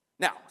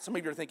 Now, some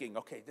of you are thinking,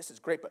 okay, this is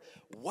great, but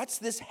what's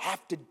this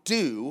have to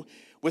do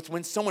with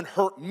when someone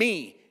hurt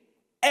me?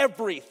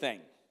 Everything.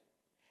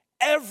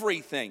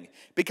 Everything.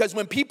 Because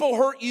when people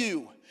hurt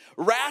you,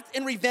 wrath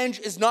and revenge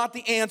is not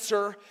the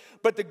answer,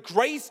 but the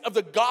grace of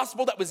the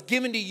gospel that was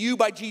given to you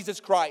by Jesus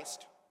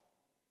Christ.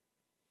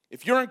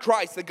 If you're in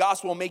Christ, the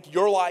gospel will make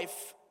your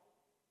life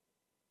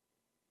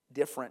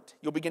different.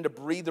 You'll begin to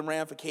breathe the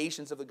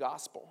ramifications of the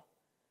gospel.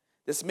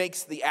 This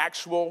makes the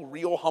actual,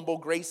 real, humble,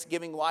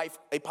 grace-giving life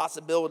a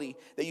possibility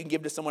that you can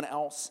give to someone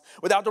else.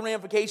 Without the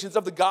ramifications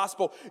of the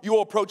gospel, you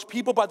will approach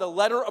people by the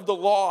letter of the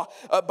law,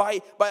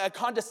 by a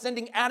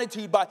condescending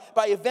attitude, by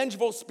a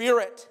vengeful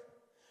spirit.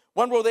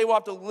 One where they will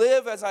have to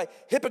live as a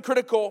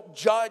hypocritical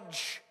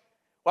judge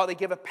while they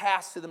give a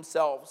pass to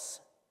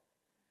themselves.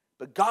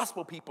 But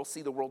gospel people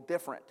see the world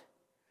different.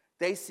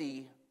 They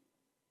see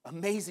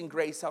amazing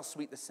grace, how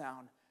sweet the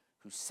sound,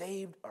 who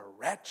saved a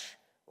wretch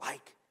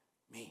like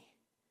me.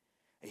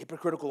 A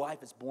hypocritical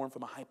life is born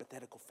from a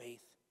hypothetical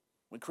faith.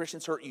 When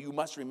Christians hurt you, you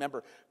must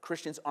remember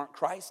Christians aren't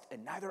Christ,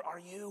 and neither are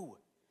you.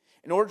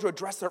 In order to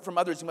address the hurt from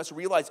others, you must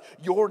realize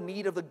your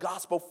need of the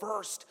gospel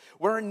first.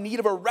 We're in need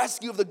of a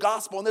rescue of the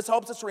gospel, and this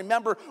helps us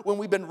remember when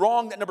we've been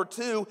wrong. That number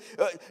two,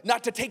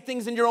 not to take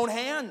things in your own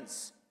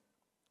hands.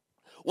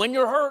 When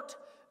you're hurt,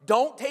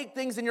 don't take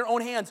things in your own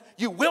hands.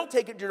 You will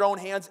take it in your own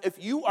hands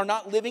if you are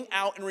not living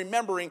out and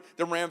remembering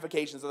the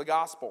ramifications of the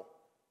gospel.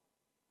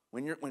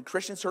 When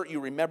Christians hurt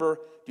you, remember,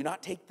 do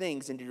not take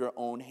things into your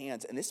own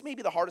hands. And this may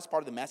be the hardest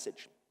part of the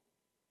message.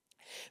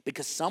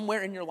 Because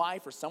somewhere in your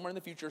life or somewhere in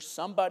the future,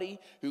 somebody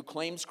who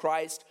claims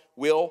Christ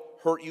will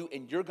hurt you,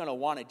 and you're going to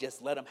want to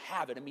just let them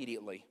have it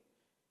immediately.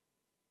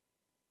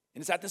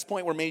 And it's at this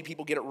point where many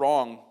people get it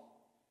wrong.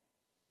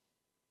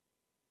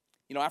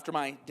 You know, after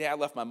my dad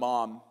left my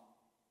mom,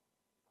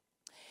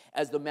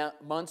 as the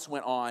months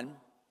went on,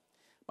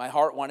 my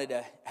heart wanted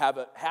to have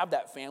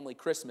that family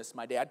Christmas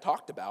my dad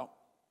talked about.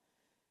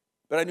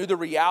 But I knew the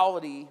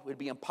reality would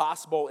be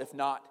impossible, if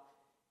not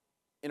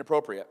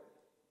inappropriate.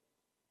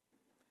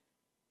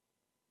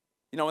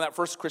 You know, when that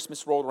first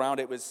Christmas rolled around,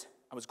 I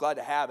was glad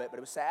to have it, but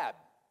it was sad.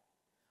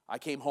 I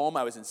came home,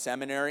 I was in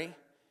seminary.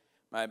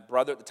 My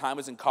brother at the time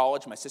was in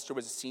college. My sister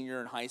was a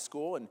senior in high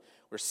school, and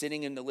we're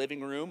sitting in the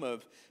living room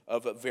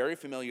of a very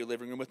familiar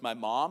living room with my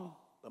mom,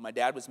 but my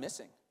dad was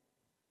missing.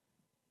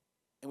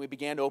 And we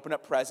began to open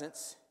up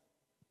presents,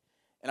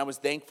 and I was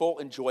thankful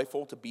and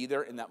joyful to be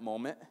there in that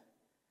moment.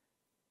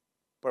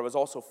 but I was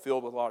also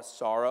filled with a lot of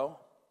sorrow,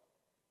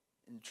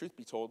 and truth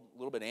be told, a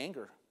little bit of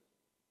anger.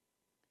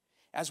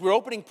 As we were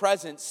opening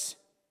presents,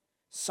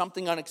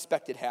 something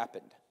unexpected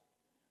happened.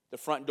 The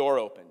front door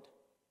opened.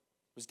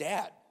 It was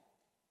Dad.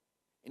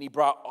 And he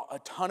brought a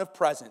ton of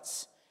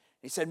presents.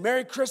 He said,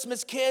 "Merry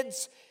Christmas,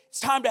 kids. It's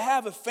time to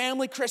have a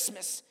family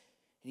Christmas."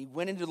 And he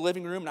went into the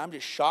living room, and I'm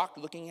just shocked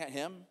looking at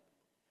him.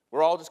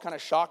 We're all just kind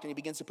of shocked, and he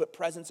begins to put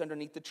presents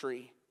underneath the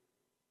tree.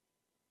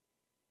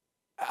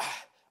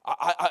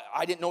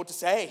 I didn't know what to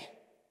say,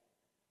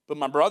 but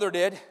my brother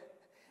did.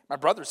 My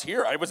brother's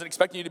here. I wasn't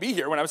expecting you to be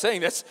here when I was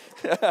saying this.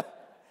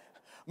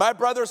 My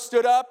brother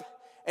stood up,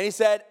 and he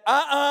said,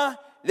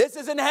 this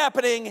isn't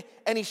happening,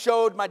 and he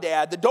showed my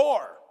dad the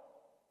door.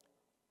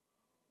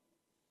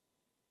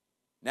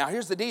 Now,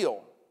 here's the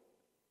deal.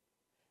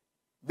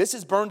 This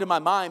is burned in my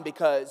mind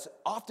because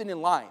often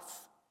in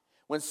life,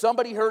 when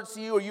somebody hurts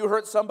you or you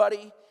hurt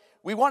somebody,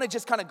 we want to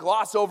just kind of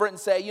gloss over it and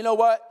say, you know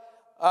what?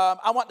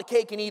 I want the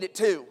cake and eat it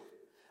too.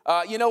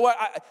 You know what?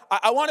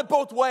 I want it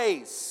both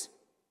ways.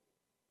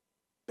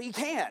 But you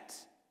can't.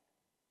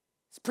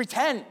 It's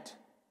pretend.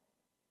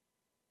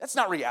 That's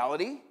not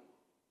reality.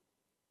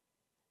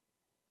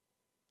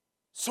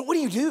 So what do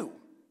you do?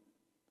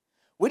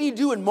 What do you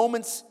do in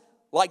moments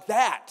like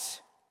that?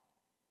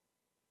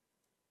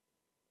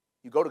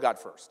 You go to God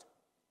first.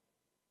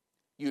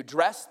 You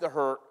address the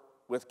hurt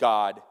with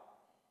God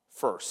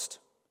first.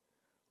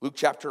 Luke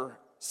chapter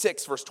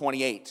 6, verse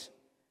 28.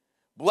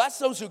 Bless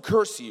those who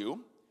curse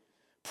you.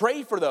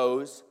 Pray for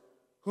those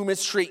who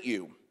mistreat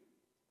you.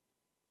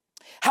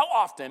 How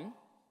often,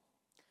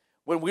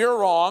 when we're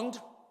wronged,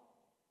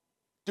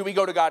 do we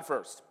go to God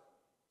first?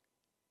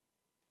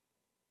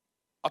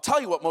 I'll tell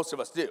you what most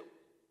of us do.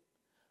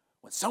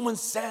 When someone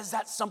says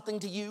that something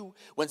to you,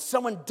 when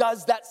someone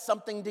does that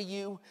something to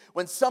you,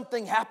 when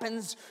something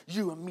happens,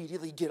 you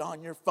immediately get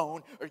on your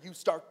phone or you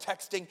start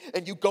texting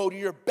and you go to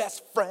your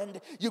best friend.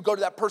 You go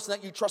to that person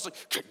that you trust.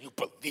 Like, can you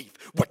believe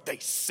what they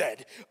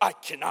said? I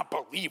cannot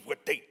believe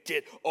what they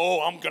did. Oh,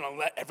 I'm going to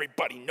let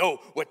everybody know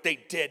what they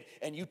did.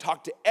 And you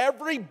talk to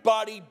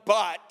everybody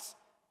but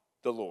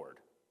the Lord.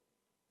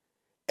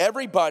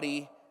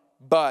 Everybody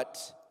but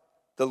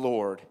the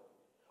Lord.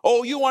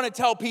 Oh, you want to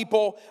tell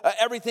people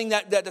everything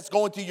that's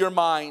going through your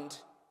mind.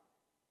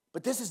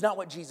 But this is not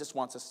what Jesus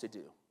wants us to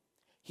do.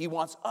 He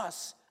wants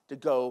us to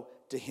go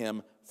to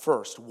him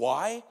first.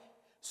 Why?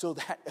 So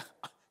that,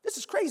 this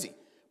is crazy.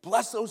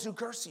 Bless those who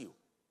curse you.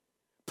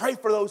 Pray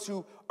for those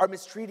who are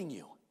mistreating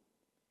you.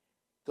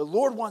 The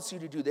Lord wants you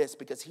to do this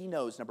because he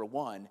knows, number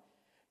one,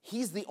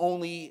 he's the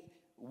only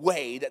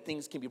way that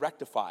things can be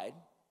rectified.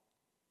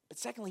 But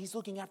secondly, he's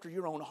looking after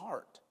your own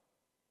heart.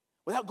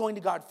 Without going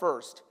to God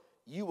first,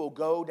 you will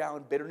go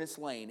down bitterness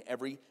lane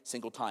every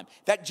single time.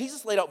 In fact,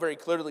 Jesus laid out very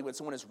clearly when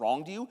someone has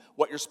wronged you,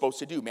 what you're supposed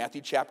to do.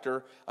 Matthew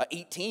chapter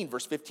 18,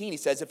 verse 15, he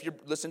says,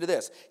 listen to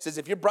this. He says,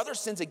 if your brother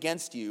sins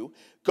against you,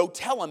 go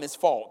tell him his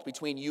fault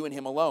between you and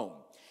him alone.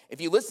 If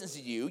he listens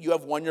to you, you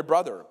have won your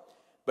brother.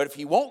 But if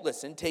he won't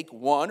listen, take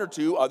one or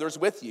two others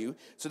with you,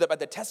 so that by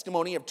the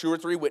testimony of 2 or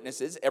 3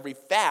 witnesses, every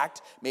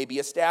fact may be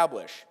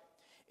established.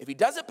 If he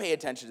doesn't pay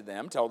attention to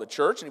them, tell the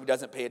church. And if he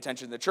doesn't pay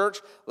attention to the church,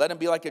 let him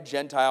be like a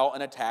Gentile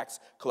and a tax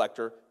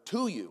collector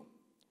to you.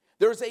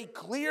 There's a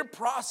clear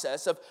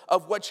process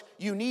of which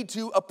you need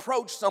to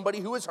approach somebody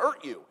who has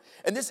hurt you.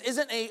 And this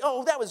isn't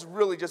that was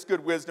really just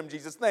good wisdom,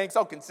 Jesus. Thanks,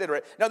 I'll consider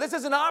it. No, this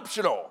isn't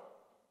optional.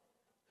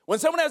 When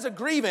someone has a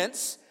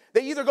grievance,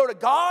 they either go to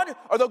God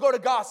or they'll go to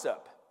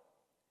gossip.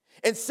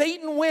 And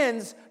Satan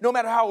wins no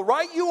matter how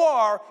right you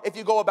are if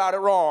you go about it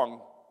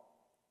wrong.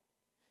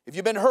 If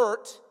you've been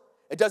hurt,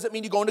 it doesn't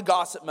mean you go into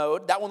gossip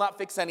mode. That will not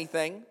fix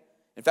anything.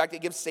 In fact,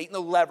 it gives Satan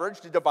the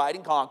leverage to divide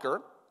and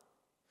conquer.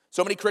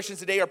 So many Christians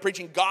today are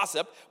preaching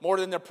gossip more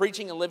than they're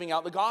preaching and living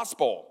out the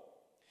gospel.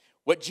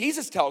 What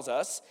Jesus tells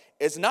us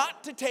is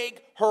not to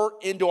take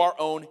hurt into our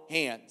own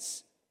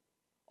hands.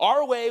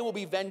 Our way will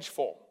be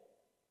vengeful.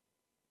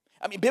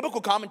 I mean, biblical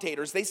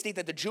commentators, they state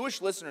that the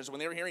Jewish listeners, when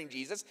they were hearing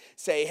Jesus,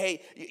 say,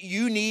 hey,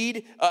 you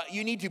need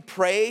to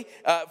pray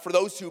for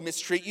those who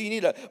mistreat you. You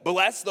need to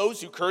bless those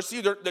who curse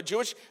you. The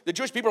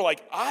Jewish people are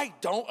like, I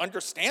don't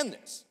understand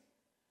this.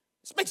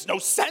 This makes no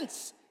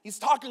sense. He's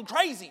talking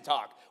crazy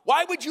talk.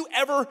 Why would you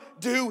ever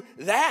do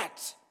that?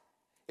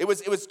 It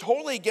was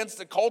totally against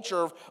the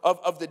culture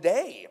of the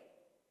day.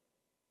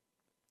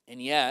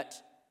 And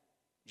yet,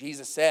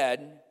 Jesus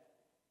said,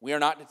 we are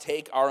not to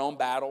take our own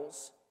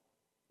battles.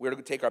 We're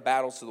to take our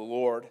battles to the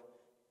Lord,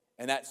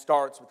 and that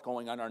starts with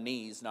going on our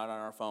knees, not on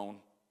our phone.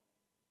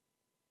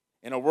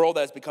 In a world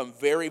that has become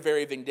very,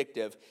 very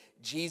vindictive,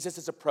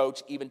 Jesus'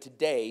 approach even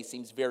today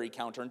seems very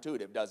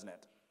counterintuitive, doesn't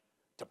it?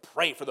 To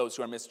pray for those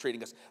who are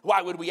mistreating us.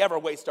 Why would we ever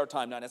waste our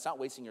time? No, it's not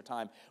wasting your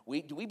time.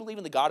 Do we believe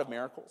in the God of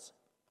miracles?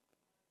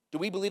 Do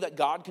we believe that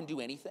God can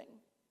do anything?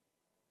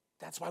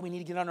 That's why we need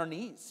to get on our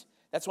knees.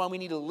 That's why we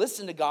need to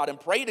listen to God and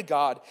pray to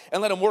God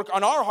and let him work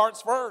on our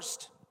hearts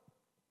first.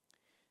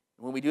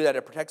 When we do that,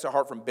 it protects our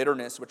heart from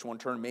bitterness, which will in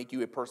turn make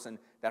you a person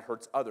that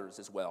hurts others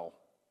as well.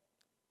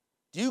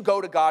 Do you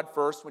go to God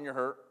first when you're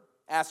hurt?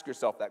 Ask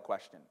yourself that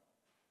question.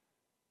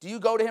 Do you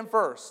go to him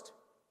first?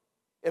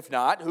 If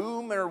not,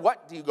 whom or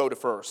what do you go to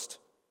first?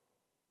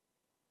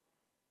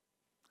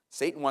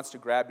 Satan wants to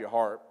grab your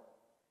heart.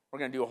 We're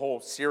going to do a whole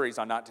series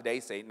on Not Today,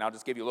 Satan. I'll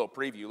just give you a little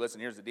preview.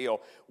 Listen, here's the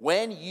deal.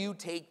 When you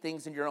take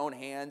things in your own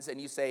hands and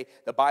you say,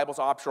 the Bible's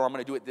optional, I'm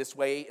going to do it this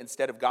way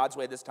instead of God's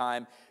way this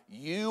time,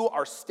 you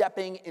are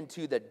stepping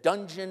into the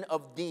dungeon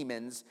of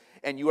demons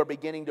and you are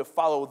beginning to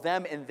follow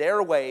them in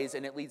their ways,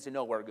 and it leads to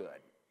nowhere good.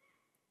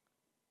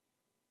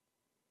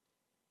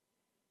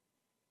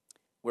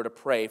 We're to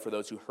pray for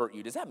those who hurt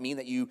you. Does that mean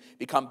that you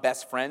become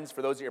best friends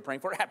for those that you're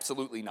praying for?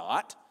 Absolutely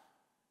not.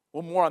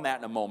 Well, more on that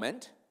in a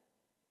moment.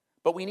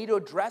 But we need to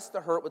address the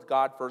hurt with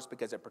God first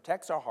because it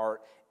protects our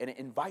heart and it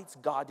invites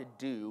God to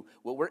do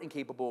what we're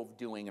incapable of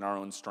doing in our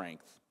own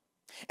strength.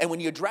 And when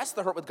you address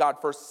the hurt with God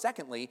first,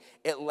 secondly,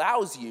 it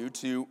allows you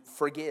to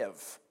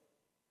forgive.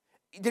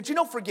 Did you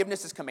know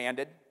forgiveness is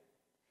commanded?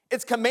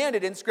 It's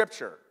commanded in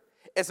Scripture.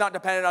 It's not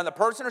dependent on the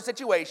person or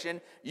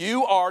situation.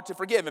 You are to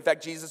forgive. In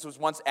fact, Jesus was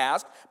once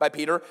asked by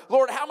Peter,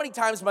 Lord, how many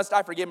times must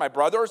I forgive my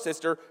brother or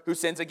sister who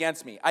sins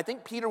against me? I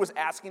think Peter was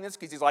asking this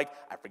because he's like,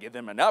 I forgive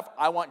them enough.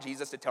 I want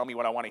Jesus to tell me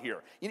what I want to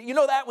hear. You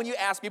know that when you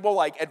ask people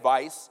like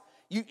advice,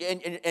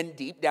 and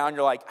deep down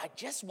you're like, I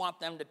just want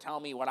them to tell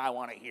me what I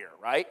want to hear,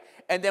 right?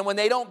 And then when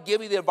they don't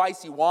give you the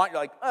advice you want,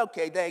 you're like,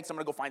 okay, thanks, I'm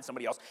going to go find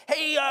somebody else.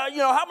 Hey,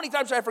 how many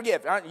times should I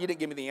forgive? You didn't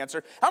give me the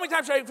answer. How many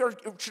times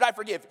should I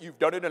forgive? You've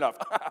done it enough.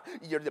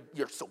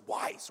 You're so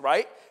wise,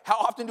 right? How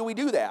often do we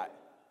do that?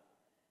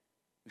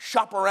 We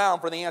shop around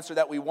for the answer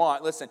that we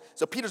want. Listen,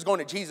 so Peter's going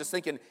to Jesus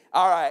thinking,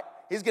 all right,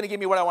 he's going to give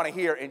me what I want to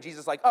hear. And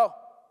Jesus is like, oh,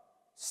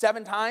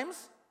 7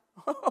 times?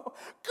 Good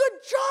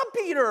job,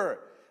 Peter.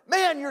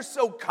 Man, you're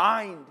so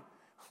kind.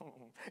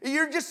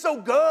 You're just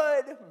so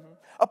good.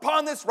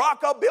 Upon this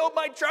rock, I'll build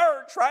my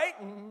church, right?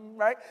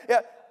 Right? Yeah.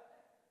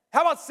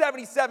 How about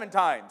 77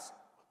 times?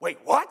 Wait,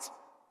 what?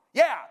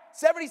 Yeah,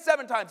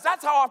 77 times.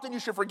 That's how often you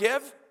should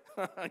forgive.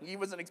 He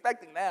wasn't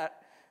expecting that.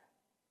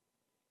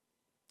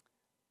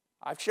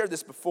 I've shared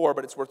this before,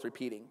 but it's worth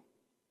repeating.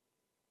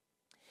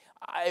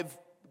 I've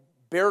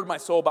bared my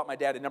soul about my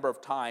dad a number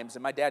of times,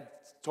 and my dad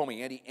told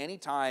me, Andy,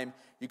 anytime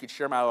you could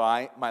share my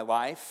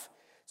life,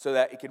 so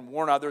that it can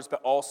warn others,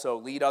 but also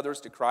lead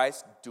others to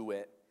Christ, do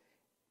it.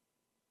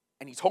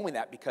 And he told me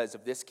that because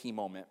of this key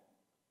moment.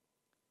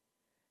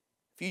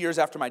 A few years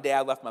after my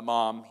dad left my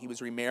mom, he was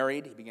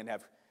remarried. He began to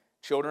have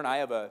children. I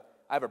have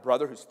a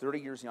brother who's 30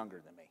 years younger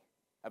than me.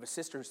 I have a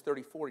sister who's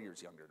 34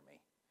 years younger than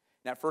me.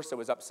 And at first I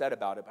was upset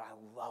about it, but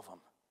I love him.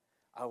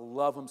 I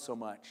love him so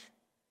much.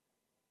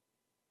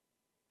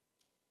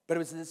 But it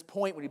was at this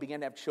point when he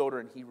began to have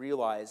children, he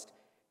realized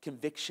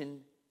conviction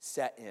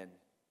set in.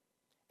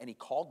 And he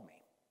called me.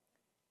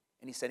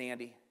 And he said,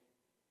 Andy,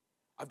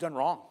 I've done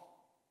wrong.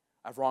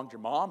 I've wronged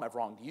your mom. I've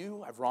wronged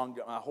you. I've wronged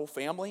my whole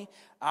family.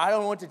 I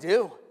don't know what to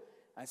do.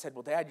 I said,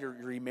 well, Dad, you're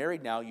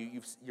remarried now.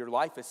 Your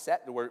life is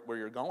set to where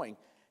you're going.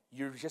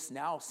 You're just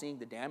now seeing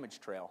the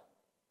damage trail.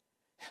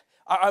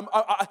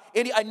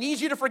 Andy, I need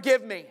you to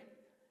forgive me.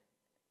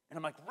 And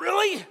I'm like,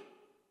 really?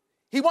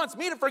 He wants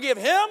me to forgive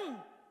him?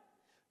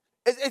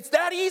 It's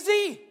that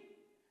easy?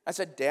 I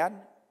said, Dad,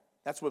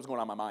 that's what was going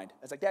on in my mind.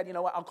 I was like, Dad, you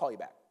know what? I'll call you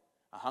back.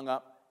 I hung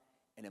up.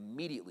 And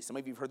immediately, some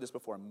of you have heard this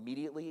before,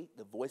 immediately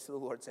the voice of the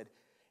Lord said,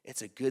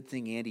 it's a good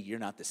thing, Andy, you're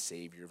not the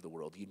Savior of the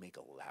world. You'd make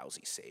a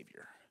lousy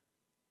Savior.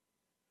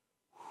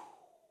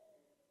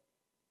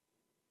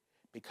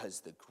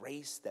 Because the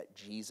grace that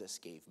Jesus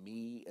gave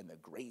me and the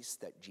grace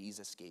that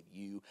Jesus gave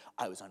you,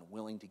 I was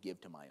unwilling to give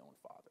to my own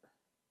father.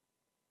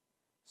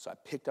 So I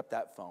picked up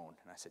that phone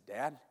and I said,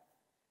 Dad,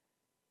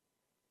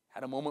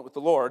 had a moment with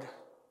the Lord,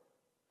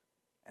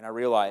 and I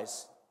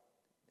realized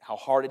how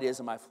hard it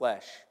is in my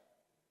flesh.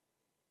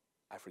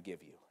 I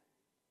forgive you.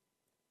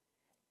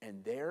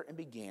 And there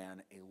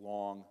began a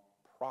long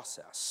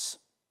process.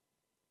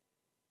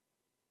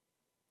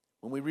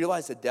 When we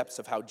realize the depths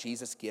of how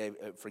Jesus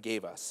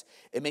forgave us,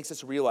 it makes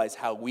us realize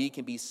how can we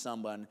be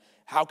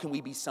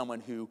someone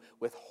who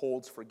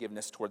withholds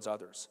forgiveness towards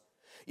others.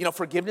 You know,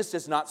 forgiveness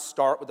does not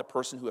start with the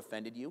person who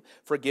offended you.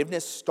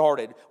 Forgiveness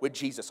started with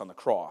Jesus on the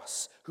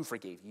cross, who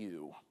forgave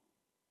you.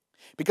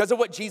 Because of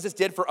what Jesus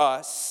did for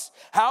us,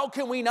 how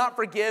can we not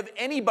forgive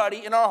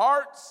anybody in our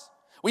hearts?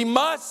 We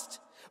must.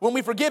 When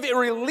we forgive, it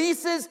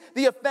releases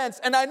the offense.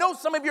 And I know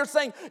some of you are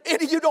saying,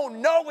 you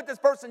don't know what this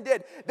person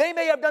did. They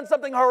may have done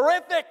something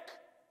horrific.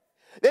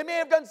 They may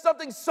have done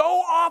something so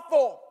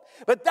awful.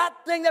 But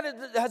that thing that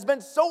has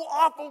been so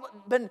awful,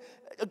 been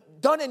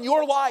done in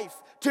your life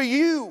to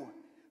you,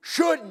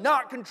 should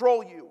not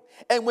control you.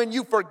 And when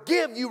you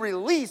forgive, you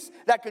release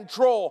that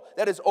control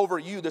that is over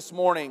you this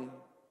morning.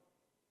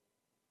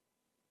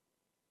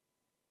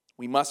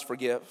 We must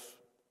forgive.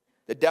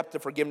 The depth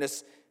of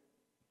forgiveness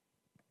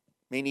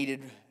may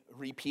need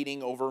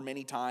repeating over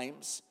many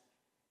times.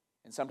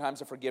 And sometimes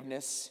the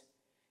forgiveness,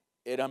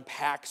 it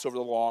unpacks over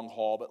the long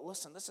haul. But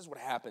listen, this is what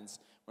happens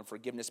when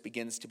forgiveness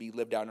begins to be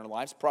lived out in our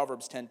lives.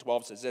 Proverbs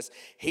 10:12 says this,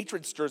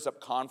 hatred stirs up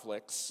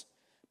conflicts,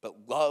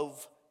 but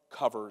love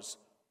covers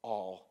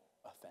all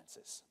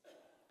offenses.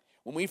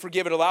 When we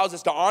forgive, it allows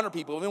us to honor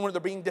people, even when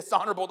they're being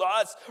dishonorable to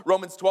us.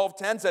 Romans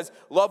 12:10 says,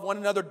 love one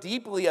another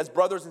deeply as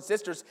brothers and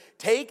sisters.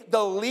 Take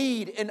the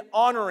lead in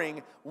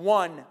honoring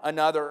one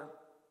another.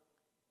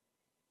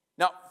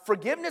 Now,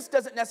 forgiveness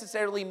doesn't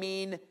necessarily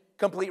mean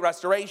complete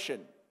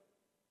restoration,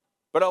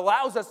 but it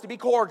allows us to be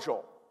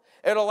cordial.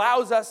 It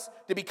allows us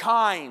to be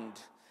kind.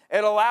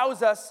 It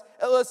allows us,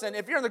 listen,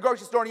 if you're in the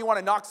grocery store and you want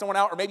to knock someone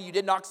out, or maybe you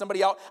did knock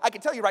somebody out, I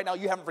can tell you right now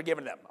you haven't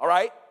forgiven them, all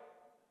right?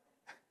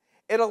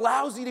 It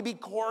allows you to be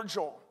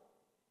cordial.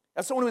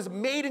 As someone who is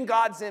made in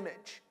God's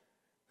image,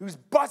 who's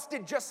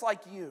busted just like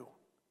you.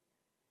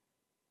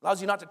 It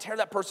allows you not to tear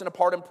that person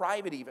apart in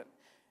private even.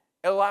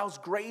 It allows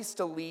grace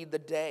to lead the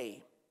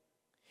day.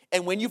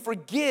 And when you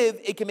forgive,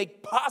 it can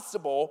make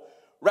possible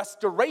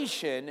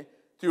restoration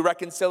through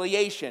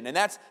reconciliation. And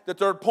that's the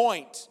third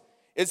point,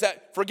 is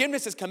that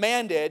forgiveness is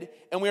commanded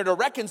and we are to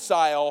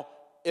reconcile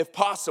if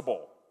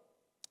possible.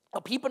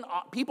 Now,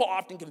 people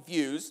often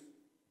confuse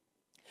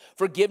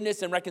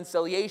forgiveness and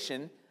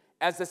reconciliation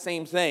as the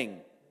same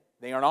thing.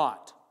 They are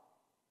not.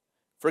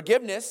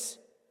 Forgiveness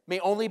may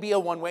only be a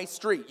one-way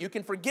street. You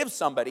can forgive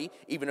somebody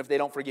even if they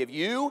don't forgive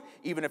you,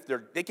 even if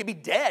they can be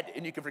dead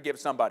and you can forgive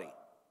somebody.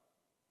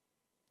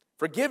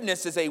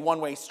 Forgiveness is a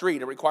one-way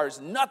street. It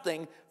requires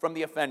nothing from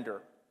the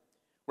offender,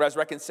 whereas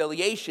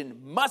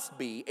reconciliation must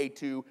be a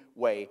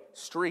two-way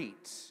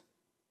street.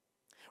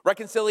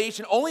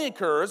 Reconciliation only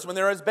occurs when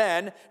there has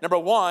been, number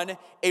one,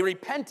 a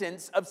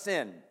repentance of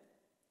sin.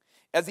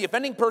 As the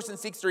offending person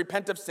seeks to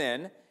repent of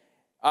sin,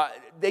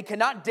 they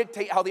cannot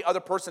dictate how the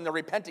other person they're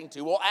repenting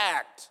to will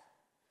act.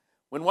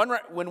 When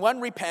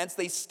one repents,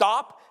 they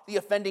stop the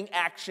offending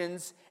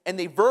actions and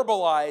they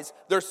verbalize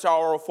their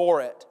sorrow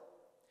for it.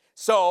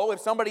 So if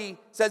somebody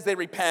says they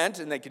repent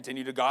and they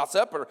continue to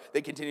gossip or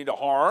they continue to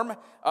harm,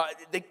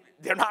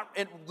 they're not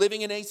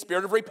living in a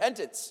spirit of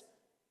repentance.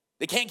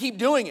 They can't keep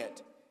doing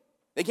it.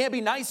 They can't be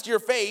nice to your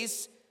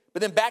face,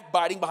 but then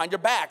backbiting behind your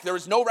back. There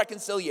is no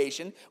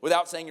reconciliation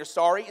without saying you're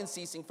sorry and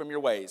ceasing from your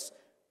ways.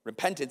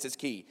 Repentance is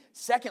key.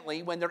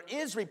 Secondly, when there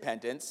is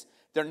repentance,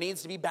 there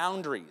needs to be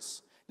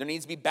boundaries. There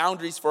needs to be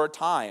boundaries for a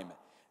time.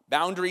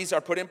 Boundaries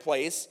are put in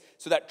place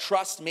so that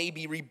trust may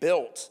be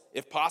rebuilt,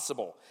 if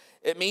possible.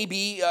 It may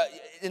be,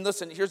 and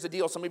listen, here's the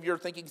deal. Some of you are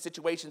thinking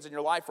situations in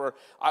your life where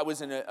I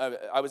was in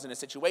a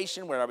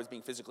situation where I was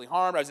being physically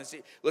harmed.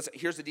 Listen,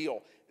 here's the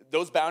deal.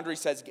 Those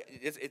boundaries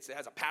it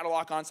has a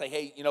padlock on, say,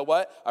 hey, you know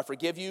what? I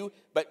forgive you,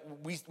 but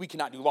we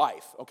cannot do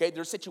life, okay?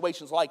 There's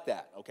situations like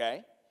that,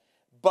 okay?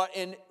 But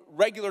in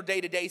regular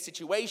day-to-day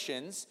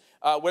situations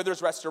where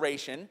there's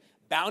restoration,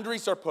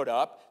 boundaries are put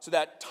up so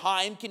that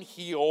time can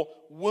heal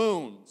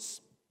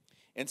wounds.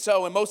 And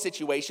so in most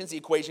situations, the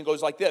equation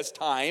goes like this.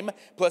 Time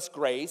plus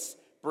grace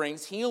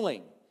brings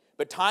healing.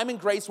 But time and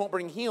grace won't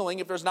bring healing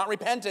if there's not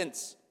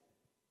repentance.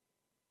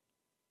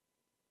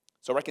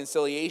 So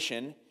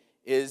reconciliation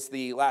is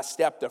the last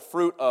step, the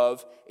fruit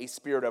of a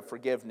spirit of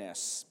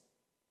forgiveness.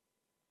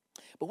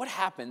 But what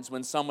happens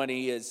when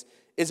somebody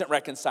isn't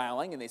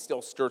reconciling and they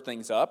still stir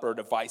things up or are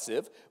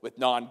divisive with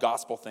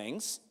non-gospel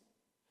things?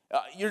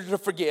 You're to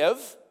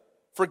forgive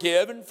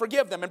and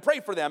forgive them and pray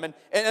for them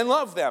and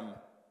love them.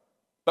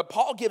 But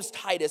Paul gives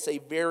Titus a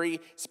very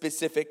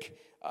specific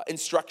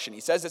instruction. He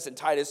says this in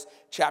Titus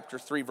chapter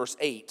 3, verse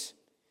 8.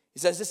 He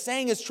says, this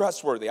saying is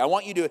trustworthy. I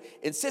want you to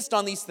insist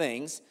on these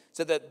things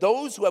so that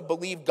those who have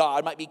believed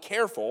God might be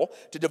careful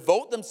to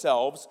devote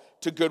themselves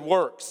to good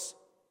works.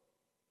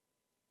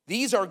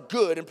 These are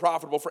good and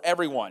profitable for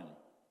everyone.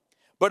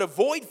 But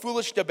avoid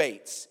foolish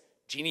debates,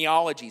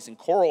 genealogies, and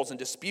quarrels and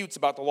disputes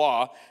about the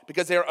law,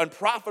 because they are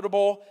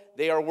unprofitable,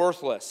 they are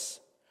worthless.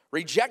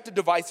 Reject a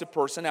divisive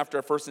person after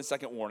a first and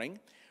second warning,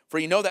 for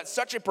you know that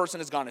such a person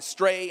has gone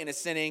astray and is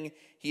sinning,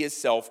 he is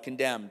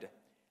self-condemned.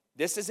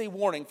 This is a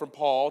warning from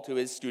Paul to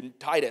his student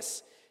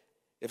Titus.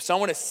 If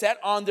someone is set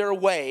on their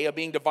way of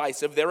being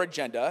divisive, their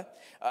agenda,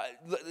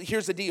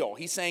 here's the deal.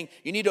 He's saying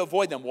you need to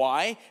avoid them.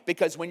 Why?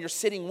 Because when you're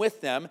sitting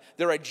with them,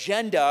 their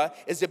agenda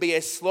is to be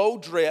a slow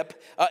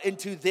drip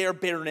into their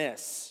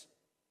bitterness.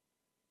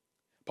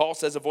 Paul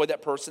says avoid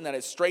that person that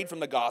has strayed from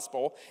the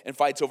gospel and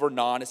fights over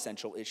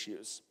non-essential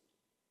issues.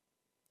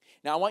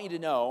 Now, I want you to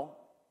know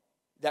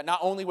that not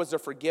only was there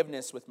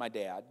forgiveness with my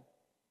dad,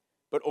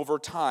 but over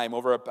time,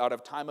 over about a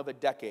time of a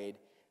decade,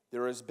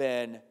 there has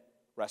been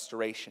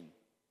restoration.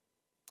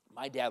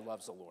 My dad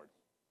loves the Lord.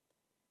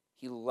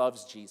 He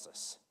loves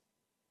Jesus.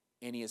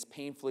 And he is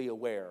painfully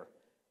aware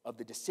of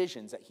the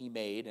decisions that he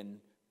made and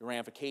the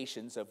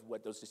ramifications of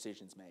what those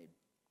decisions made.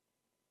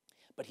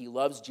 But he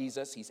loves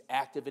Jesus. He's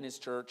active in his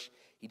church.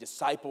 He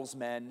disciples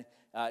men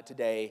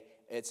today.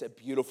 It's a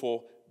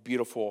beautiful,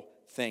 beautiful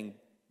thing.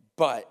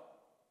 But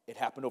it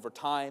happened over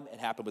time. It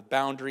happened with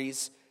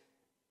boundaries.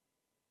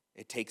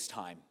 It takes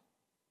time.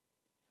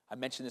 I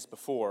mentioned this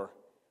before.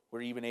 We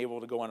were even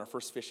able to go on our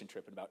first fishing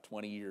trip in about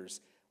 20 years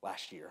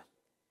last year.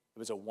 It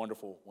was a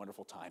wonderful,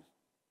 wonderful time.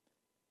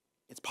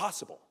 It's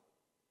possible.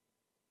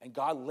 And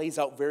God lays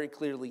out very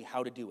clearly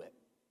how to do it.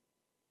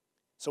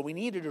 So we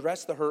need to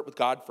address the hurt with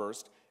God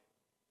first.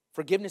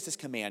 Forgiveness is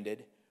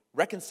commanded.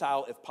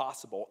 Reconcile if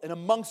possible. And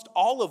amongst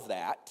all of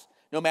that,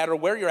 no matter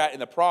where you're at in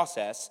the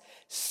process.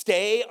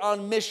 Stay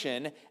on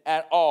mission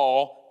at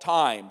all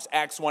times.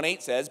 Acts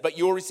 1:8 says, but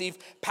you will receive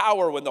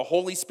power when the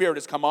Holy Spirit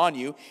has come on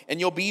you, and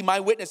you'll be my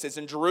witnesses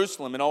in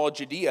Jerusalem and all of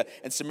Judea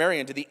and Samaria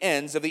and to the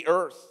ends of the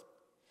earth.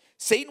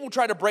 Satan will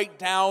try to break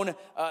down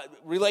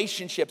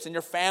relationships in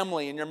your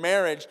family, in your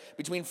marriage,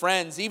 between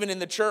friends, even in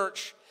the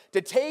church, to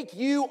take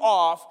you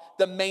off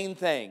the main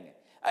thing.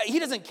 He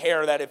doesn't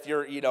care that if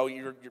you're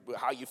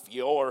how you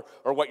feel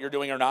or what you're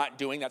doing or not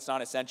doing. That's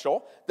not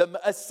essential. The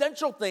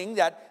essential thing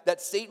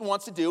that Satan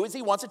wants to do is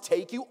he wants to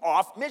take you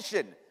off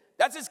mission.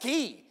 That's his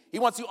key. He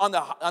wants you on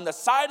the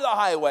side of the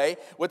highway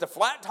with a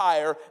flat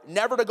tire,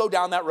 never to go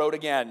down that road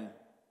again.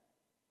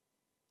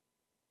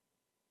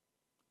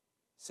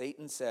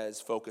 Satan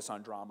says, focus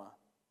on drama.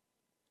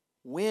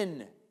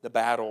 Win the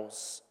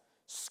battles.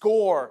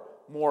 Score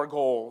more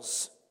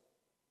goals.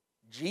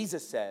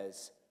 Jesus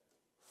says,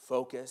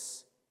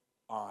 focus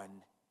on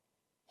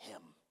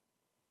him.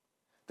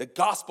 The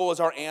gospel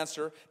is our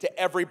answer to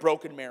every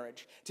broken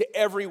marriage, to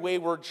every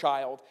wayward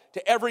child,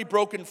 to every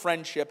broken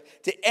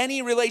friendship, to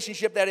any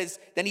relationship that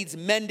needs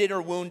mended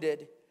or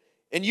wounded.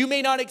 And you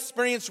may not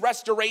experience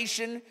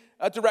restoration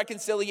through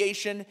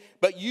reconciliation,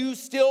 but you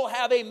still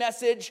have a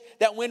message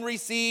that when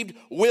received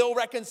will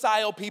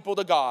reconcile people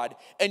to God.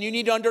 And you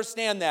need to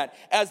understand that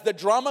as the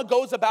drama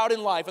goes about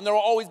in life, and there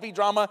will always be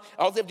drama,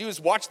 all you have to do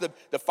is watch the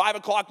 5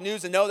 o'clock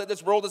news and know that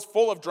this world is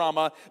full of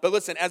drama. But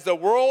listen, as the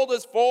world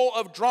is full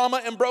of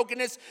drama and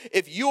brokenness,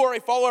 if you are a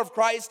follower of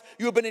Christ,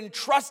 you have been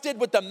entrusted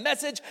with the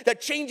message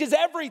that changes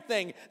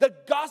everything, the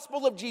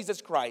gospel of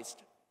Jesus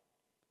Christ.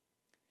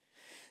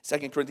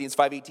 2 Corinthians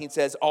 5:18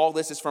 says, all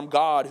this is from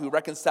God who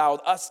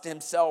reconciled us to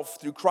himself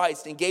through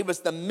Christ and gave us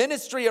the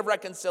ministry of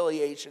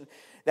reconciliation.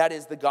 That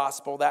is the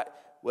gospel that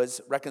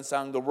was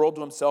reconciling the world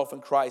to himself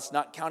in Christ,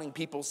 not counting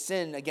people's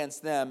sin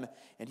against them.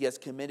 And he has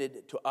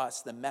committed to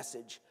us the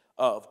message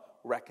of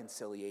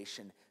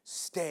reconciliation.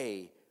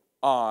 Stay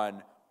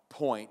on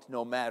point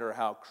no matter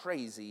how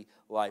crazy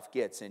life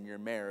gets in your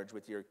marriage,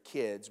 with your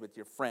kids, with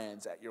your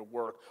friends, at your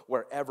work,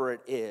 wherever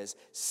it is.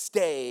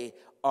 Stay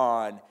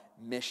on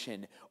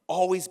mission.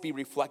 Always be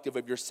reflective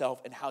of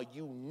yourself and how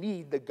you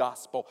need the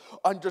gospel.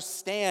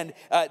 Understand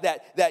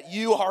that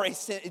you are a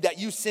sin, that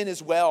you sin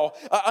as well.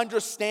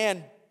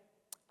 Understand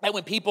that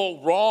when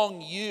people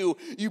wrong you,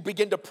 you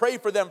begin to pray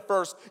for them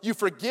first. You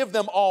forgive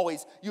them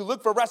always. You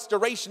look for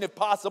restoration if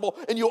possible,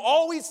 and you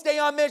always stay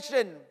on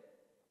mission.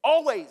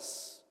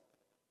 Always.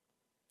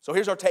 So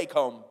here's our take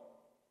home.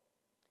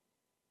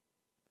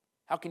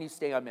 How can you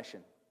stay on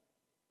mission?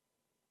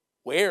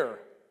 Where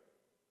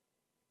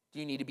do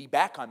you need to be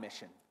back on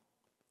mission?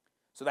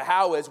 So the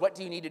how is, what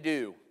do you need to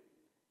do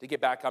to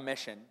get back on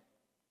mission?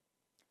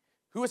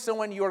 Who is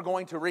someone you are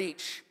going to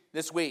reach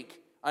this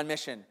week on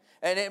mission?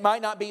 And it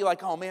might not be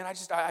like, oh man,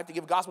 I have to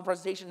give a gospel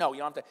presentation. No, you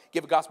don't have to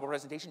give a gospel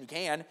presentation. You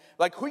can.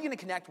 Like, who are you going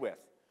to connect with?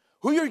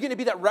 Who are you going to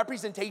be that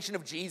representation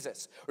of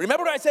Jesus?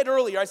 Remember what I said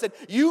earlier? I said,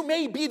 you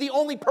may be the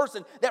only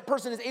person that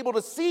person is able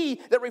to see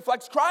that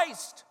reflects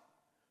Christ.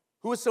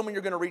 Who is someone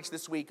you're going to reach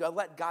this week?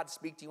 Let God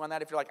speak to you on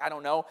that. If you're like, I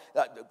don't know,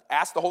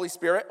 ask the Holy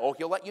Spirit. Oh,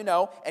 he'll let you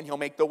know, and he'll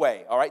make the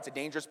way. All right? It's a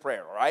dangerous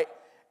prayer, all right?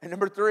 And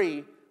number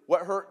 3,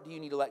 what hurt do you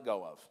need to let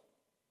go of?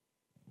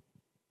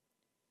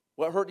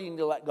 What hurt do you need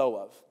to let go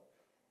of?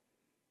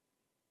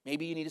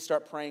 Maybe you need to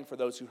start praying for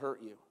those who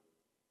hurt you.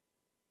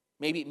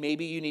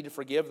 Maybe you need to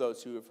forgive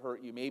those who have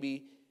hurt you.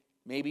 Maybe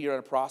you're in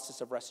a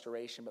process of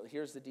restoration. But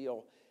here's the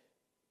deal.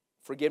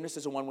 Forgiveness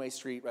is a one-way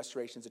street.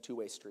 Restoration is a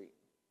two-way street.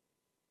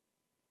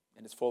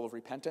 And it's full of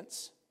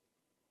repentance.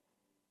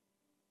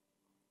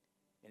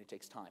 And it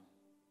takes time.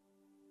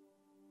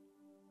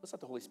 Let's let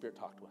the Holy Spirit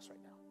talk to us right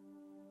now.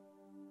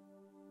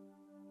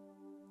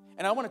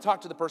 And I want to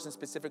talk to the person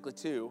specifically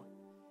too.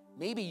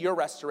 Maybe your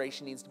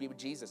restoration needs to be with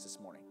Jesus this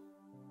morning.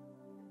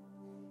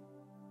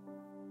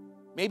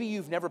 Maybe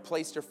you've never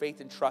placed your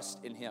faith and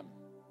trust in him.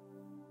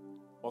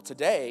 Well,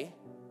 today,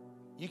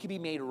 you can be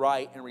made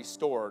right and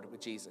restored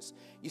with Jesus.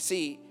 You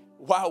see,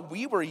 while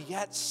we were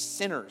yet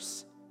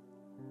sinners,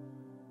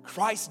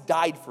 Christ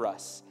died for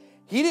us.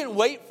 He didn't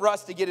wait for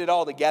us to get it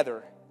all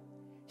together.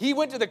 He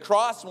went to the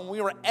cross when we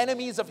were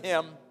enemies of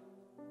him.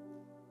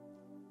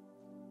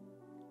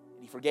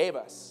 And he forgave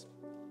us.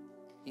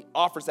 He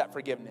offers that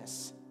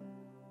forgiveness.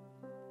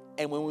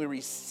 And when we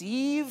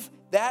receive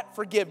that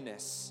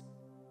forgiveness,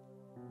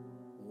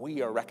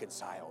 we are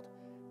reconciled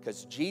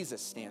because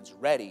Jesus stands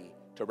ready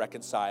to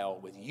reconcile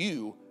with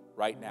you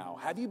right now.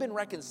 Have you been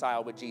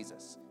reconciled with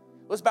Jesus?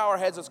 Let's bow our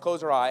heads, let's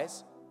close our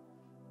eyes.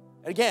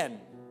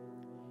 Again,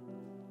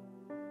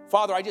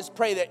 Father, I just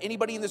pray that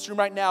anybody in this room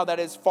right now that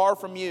is far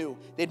from you,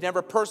 they've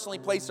never personally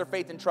placed their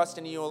faith and trust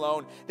in you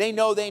alone. They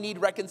know they need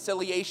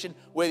reconciliation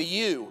with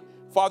you.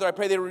 Father, I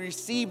pray they will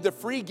receive the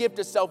free gift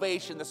of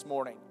salvation this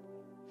morning.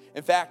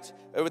 In fact,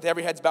 with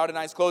every head's bowed and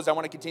eyes closed, I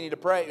want to continue to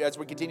pray. As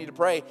we continue to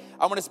pray,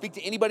 I want to speak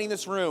to anybody in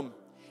this room.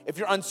 If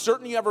you're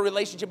uncertain you have a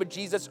relationship with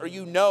Jesus, or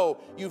you know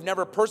you've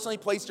never personally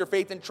placed your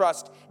faith and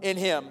trust in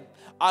him,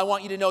 I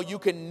want you to know you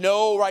can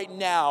know right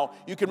now,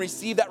 you can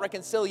receive that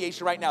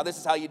reconciliation right now. This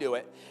is how you do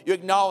it. You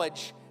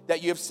acknowledge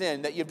that you have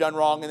sinned, that you've done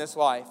wrong in this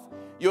life.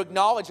 You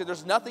acknowledge that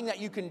there's nothing that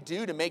you can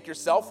do to make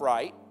yourself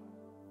right.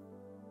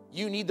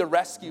 You need the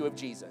rescue of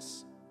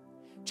Jesus.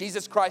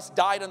 Jesus Christ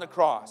died on the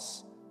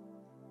cross.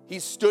 He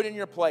stood in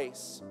your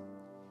place.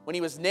 When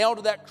he was nailed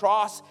to that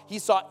cross, he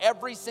saw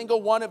every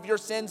single one of your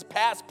sins,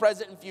 past,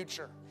 present, and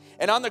future.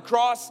 And on the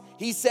cross,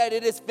 he said,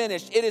 it is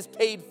finished. It is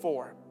paid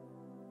for.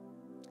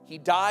 He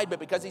died, but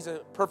because he's a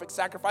perfect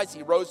sacrifice,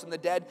 he rose from the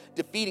dead,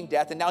 defeating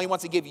death. And now he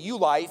wants to give you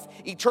life,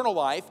 eternal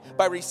life,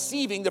 by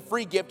receiving the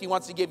free gift he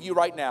wants to give you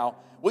right now.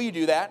 Will you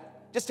do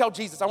that? Just tell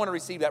Jesus, I want to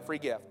receive that free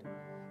gift.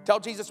 Tell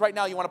Jesus right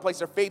now you want to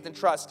place your faith and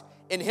trust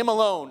in him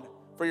alone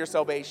for your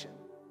salvation.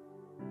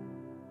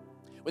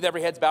 With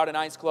every head bowed and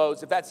eyes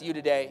closed, if that's you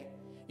today,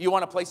 you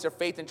want to place your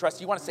faith and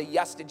trust, you want to say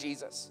yes to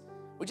Jesus.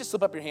 Would you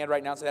slip up your hand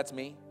right now and say, that's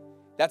me?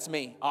 That's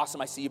me. Awesome.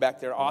 I see you back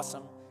there.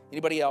 Awesome.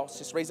 Anybody else?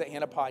 Just raise that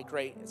hand up high.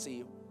 Great. I see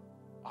you.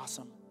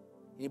 Awesome.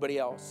 Anybody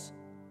else?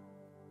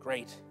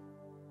 Great.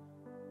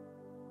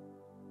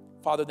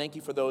 Father, thank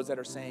you for those that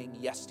are saying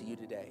yes to you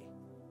today.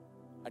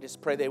 I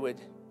just pray they would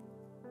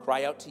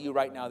cry out to you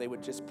right now. They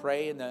would just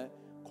pray in the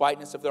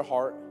quietness of their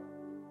heart,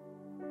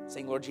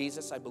 saying, Lord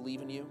Jesus, I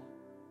believe in you.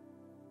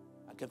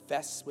 I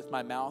confess with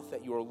my mouth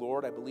that you are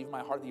Lord. I believe in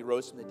my heart that you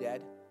rose from the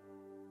dead.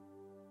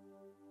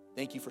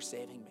 Thank you for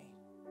saving me.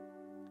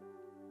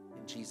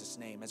 In Jesus'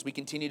 name. As we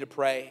continue to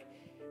pray,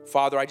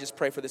 Father, I just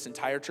pray for this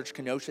entire church,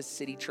 Kenosha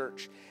City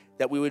Church,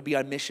 that we would be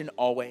on mission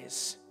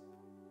always.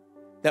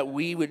 That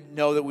we would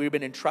know that we've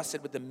been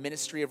entrusted with the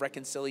ministry of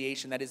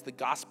reconciliation, that is the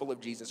gospel of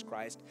Jesus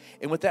Christ.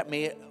 And with that,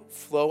 may it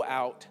flow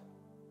out.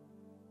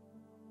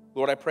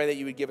 Lord, I pray that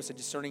you would give us a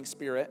discerning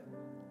spirit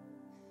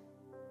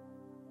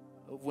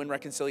of when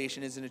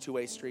reconciliation isn't a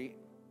two-way street.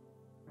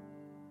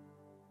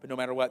 But no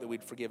matter what, that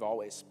we'd forgive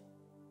always.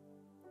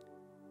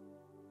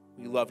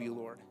 We love you,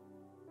 Lord.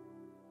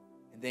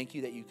 And thank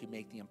you that you can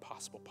make the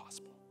impossible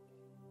possible.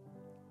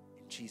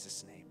 In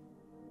Jesus' name,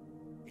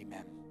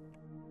 amen.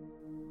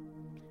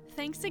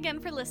 Thanks again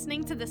for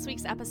listening to this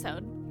week's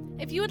episode.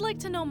 If you would like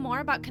to know more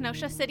about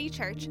Kenosha City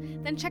Church,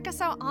 then check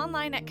us out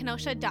online at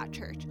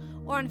kenosha.church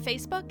or on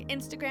Facebook,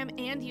 Instagram,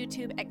 and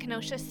YouTube at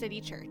Kenosha City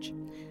Church.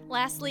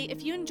 Lastly,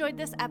 if you enjoyed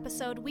this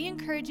episode, we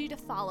encourage you to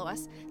follow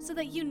us so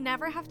that you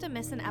never have to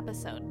miss an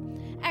episode.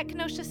 At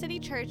Kenosha City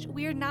Church,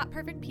 we are not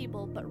perfect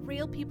people, but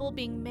real people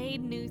being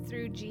made new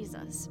through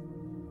Jesus.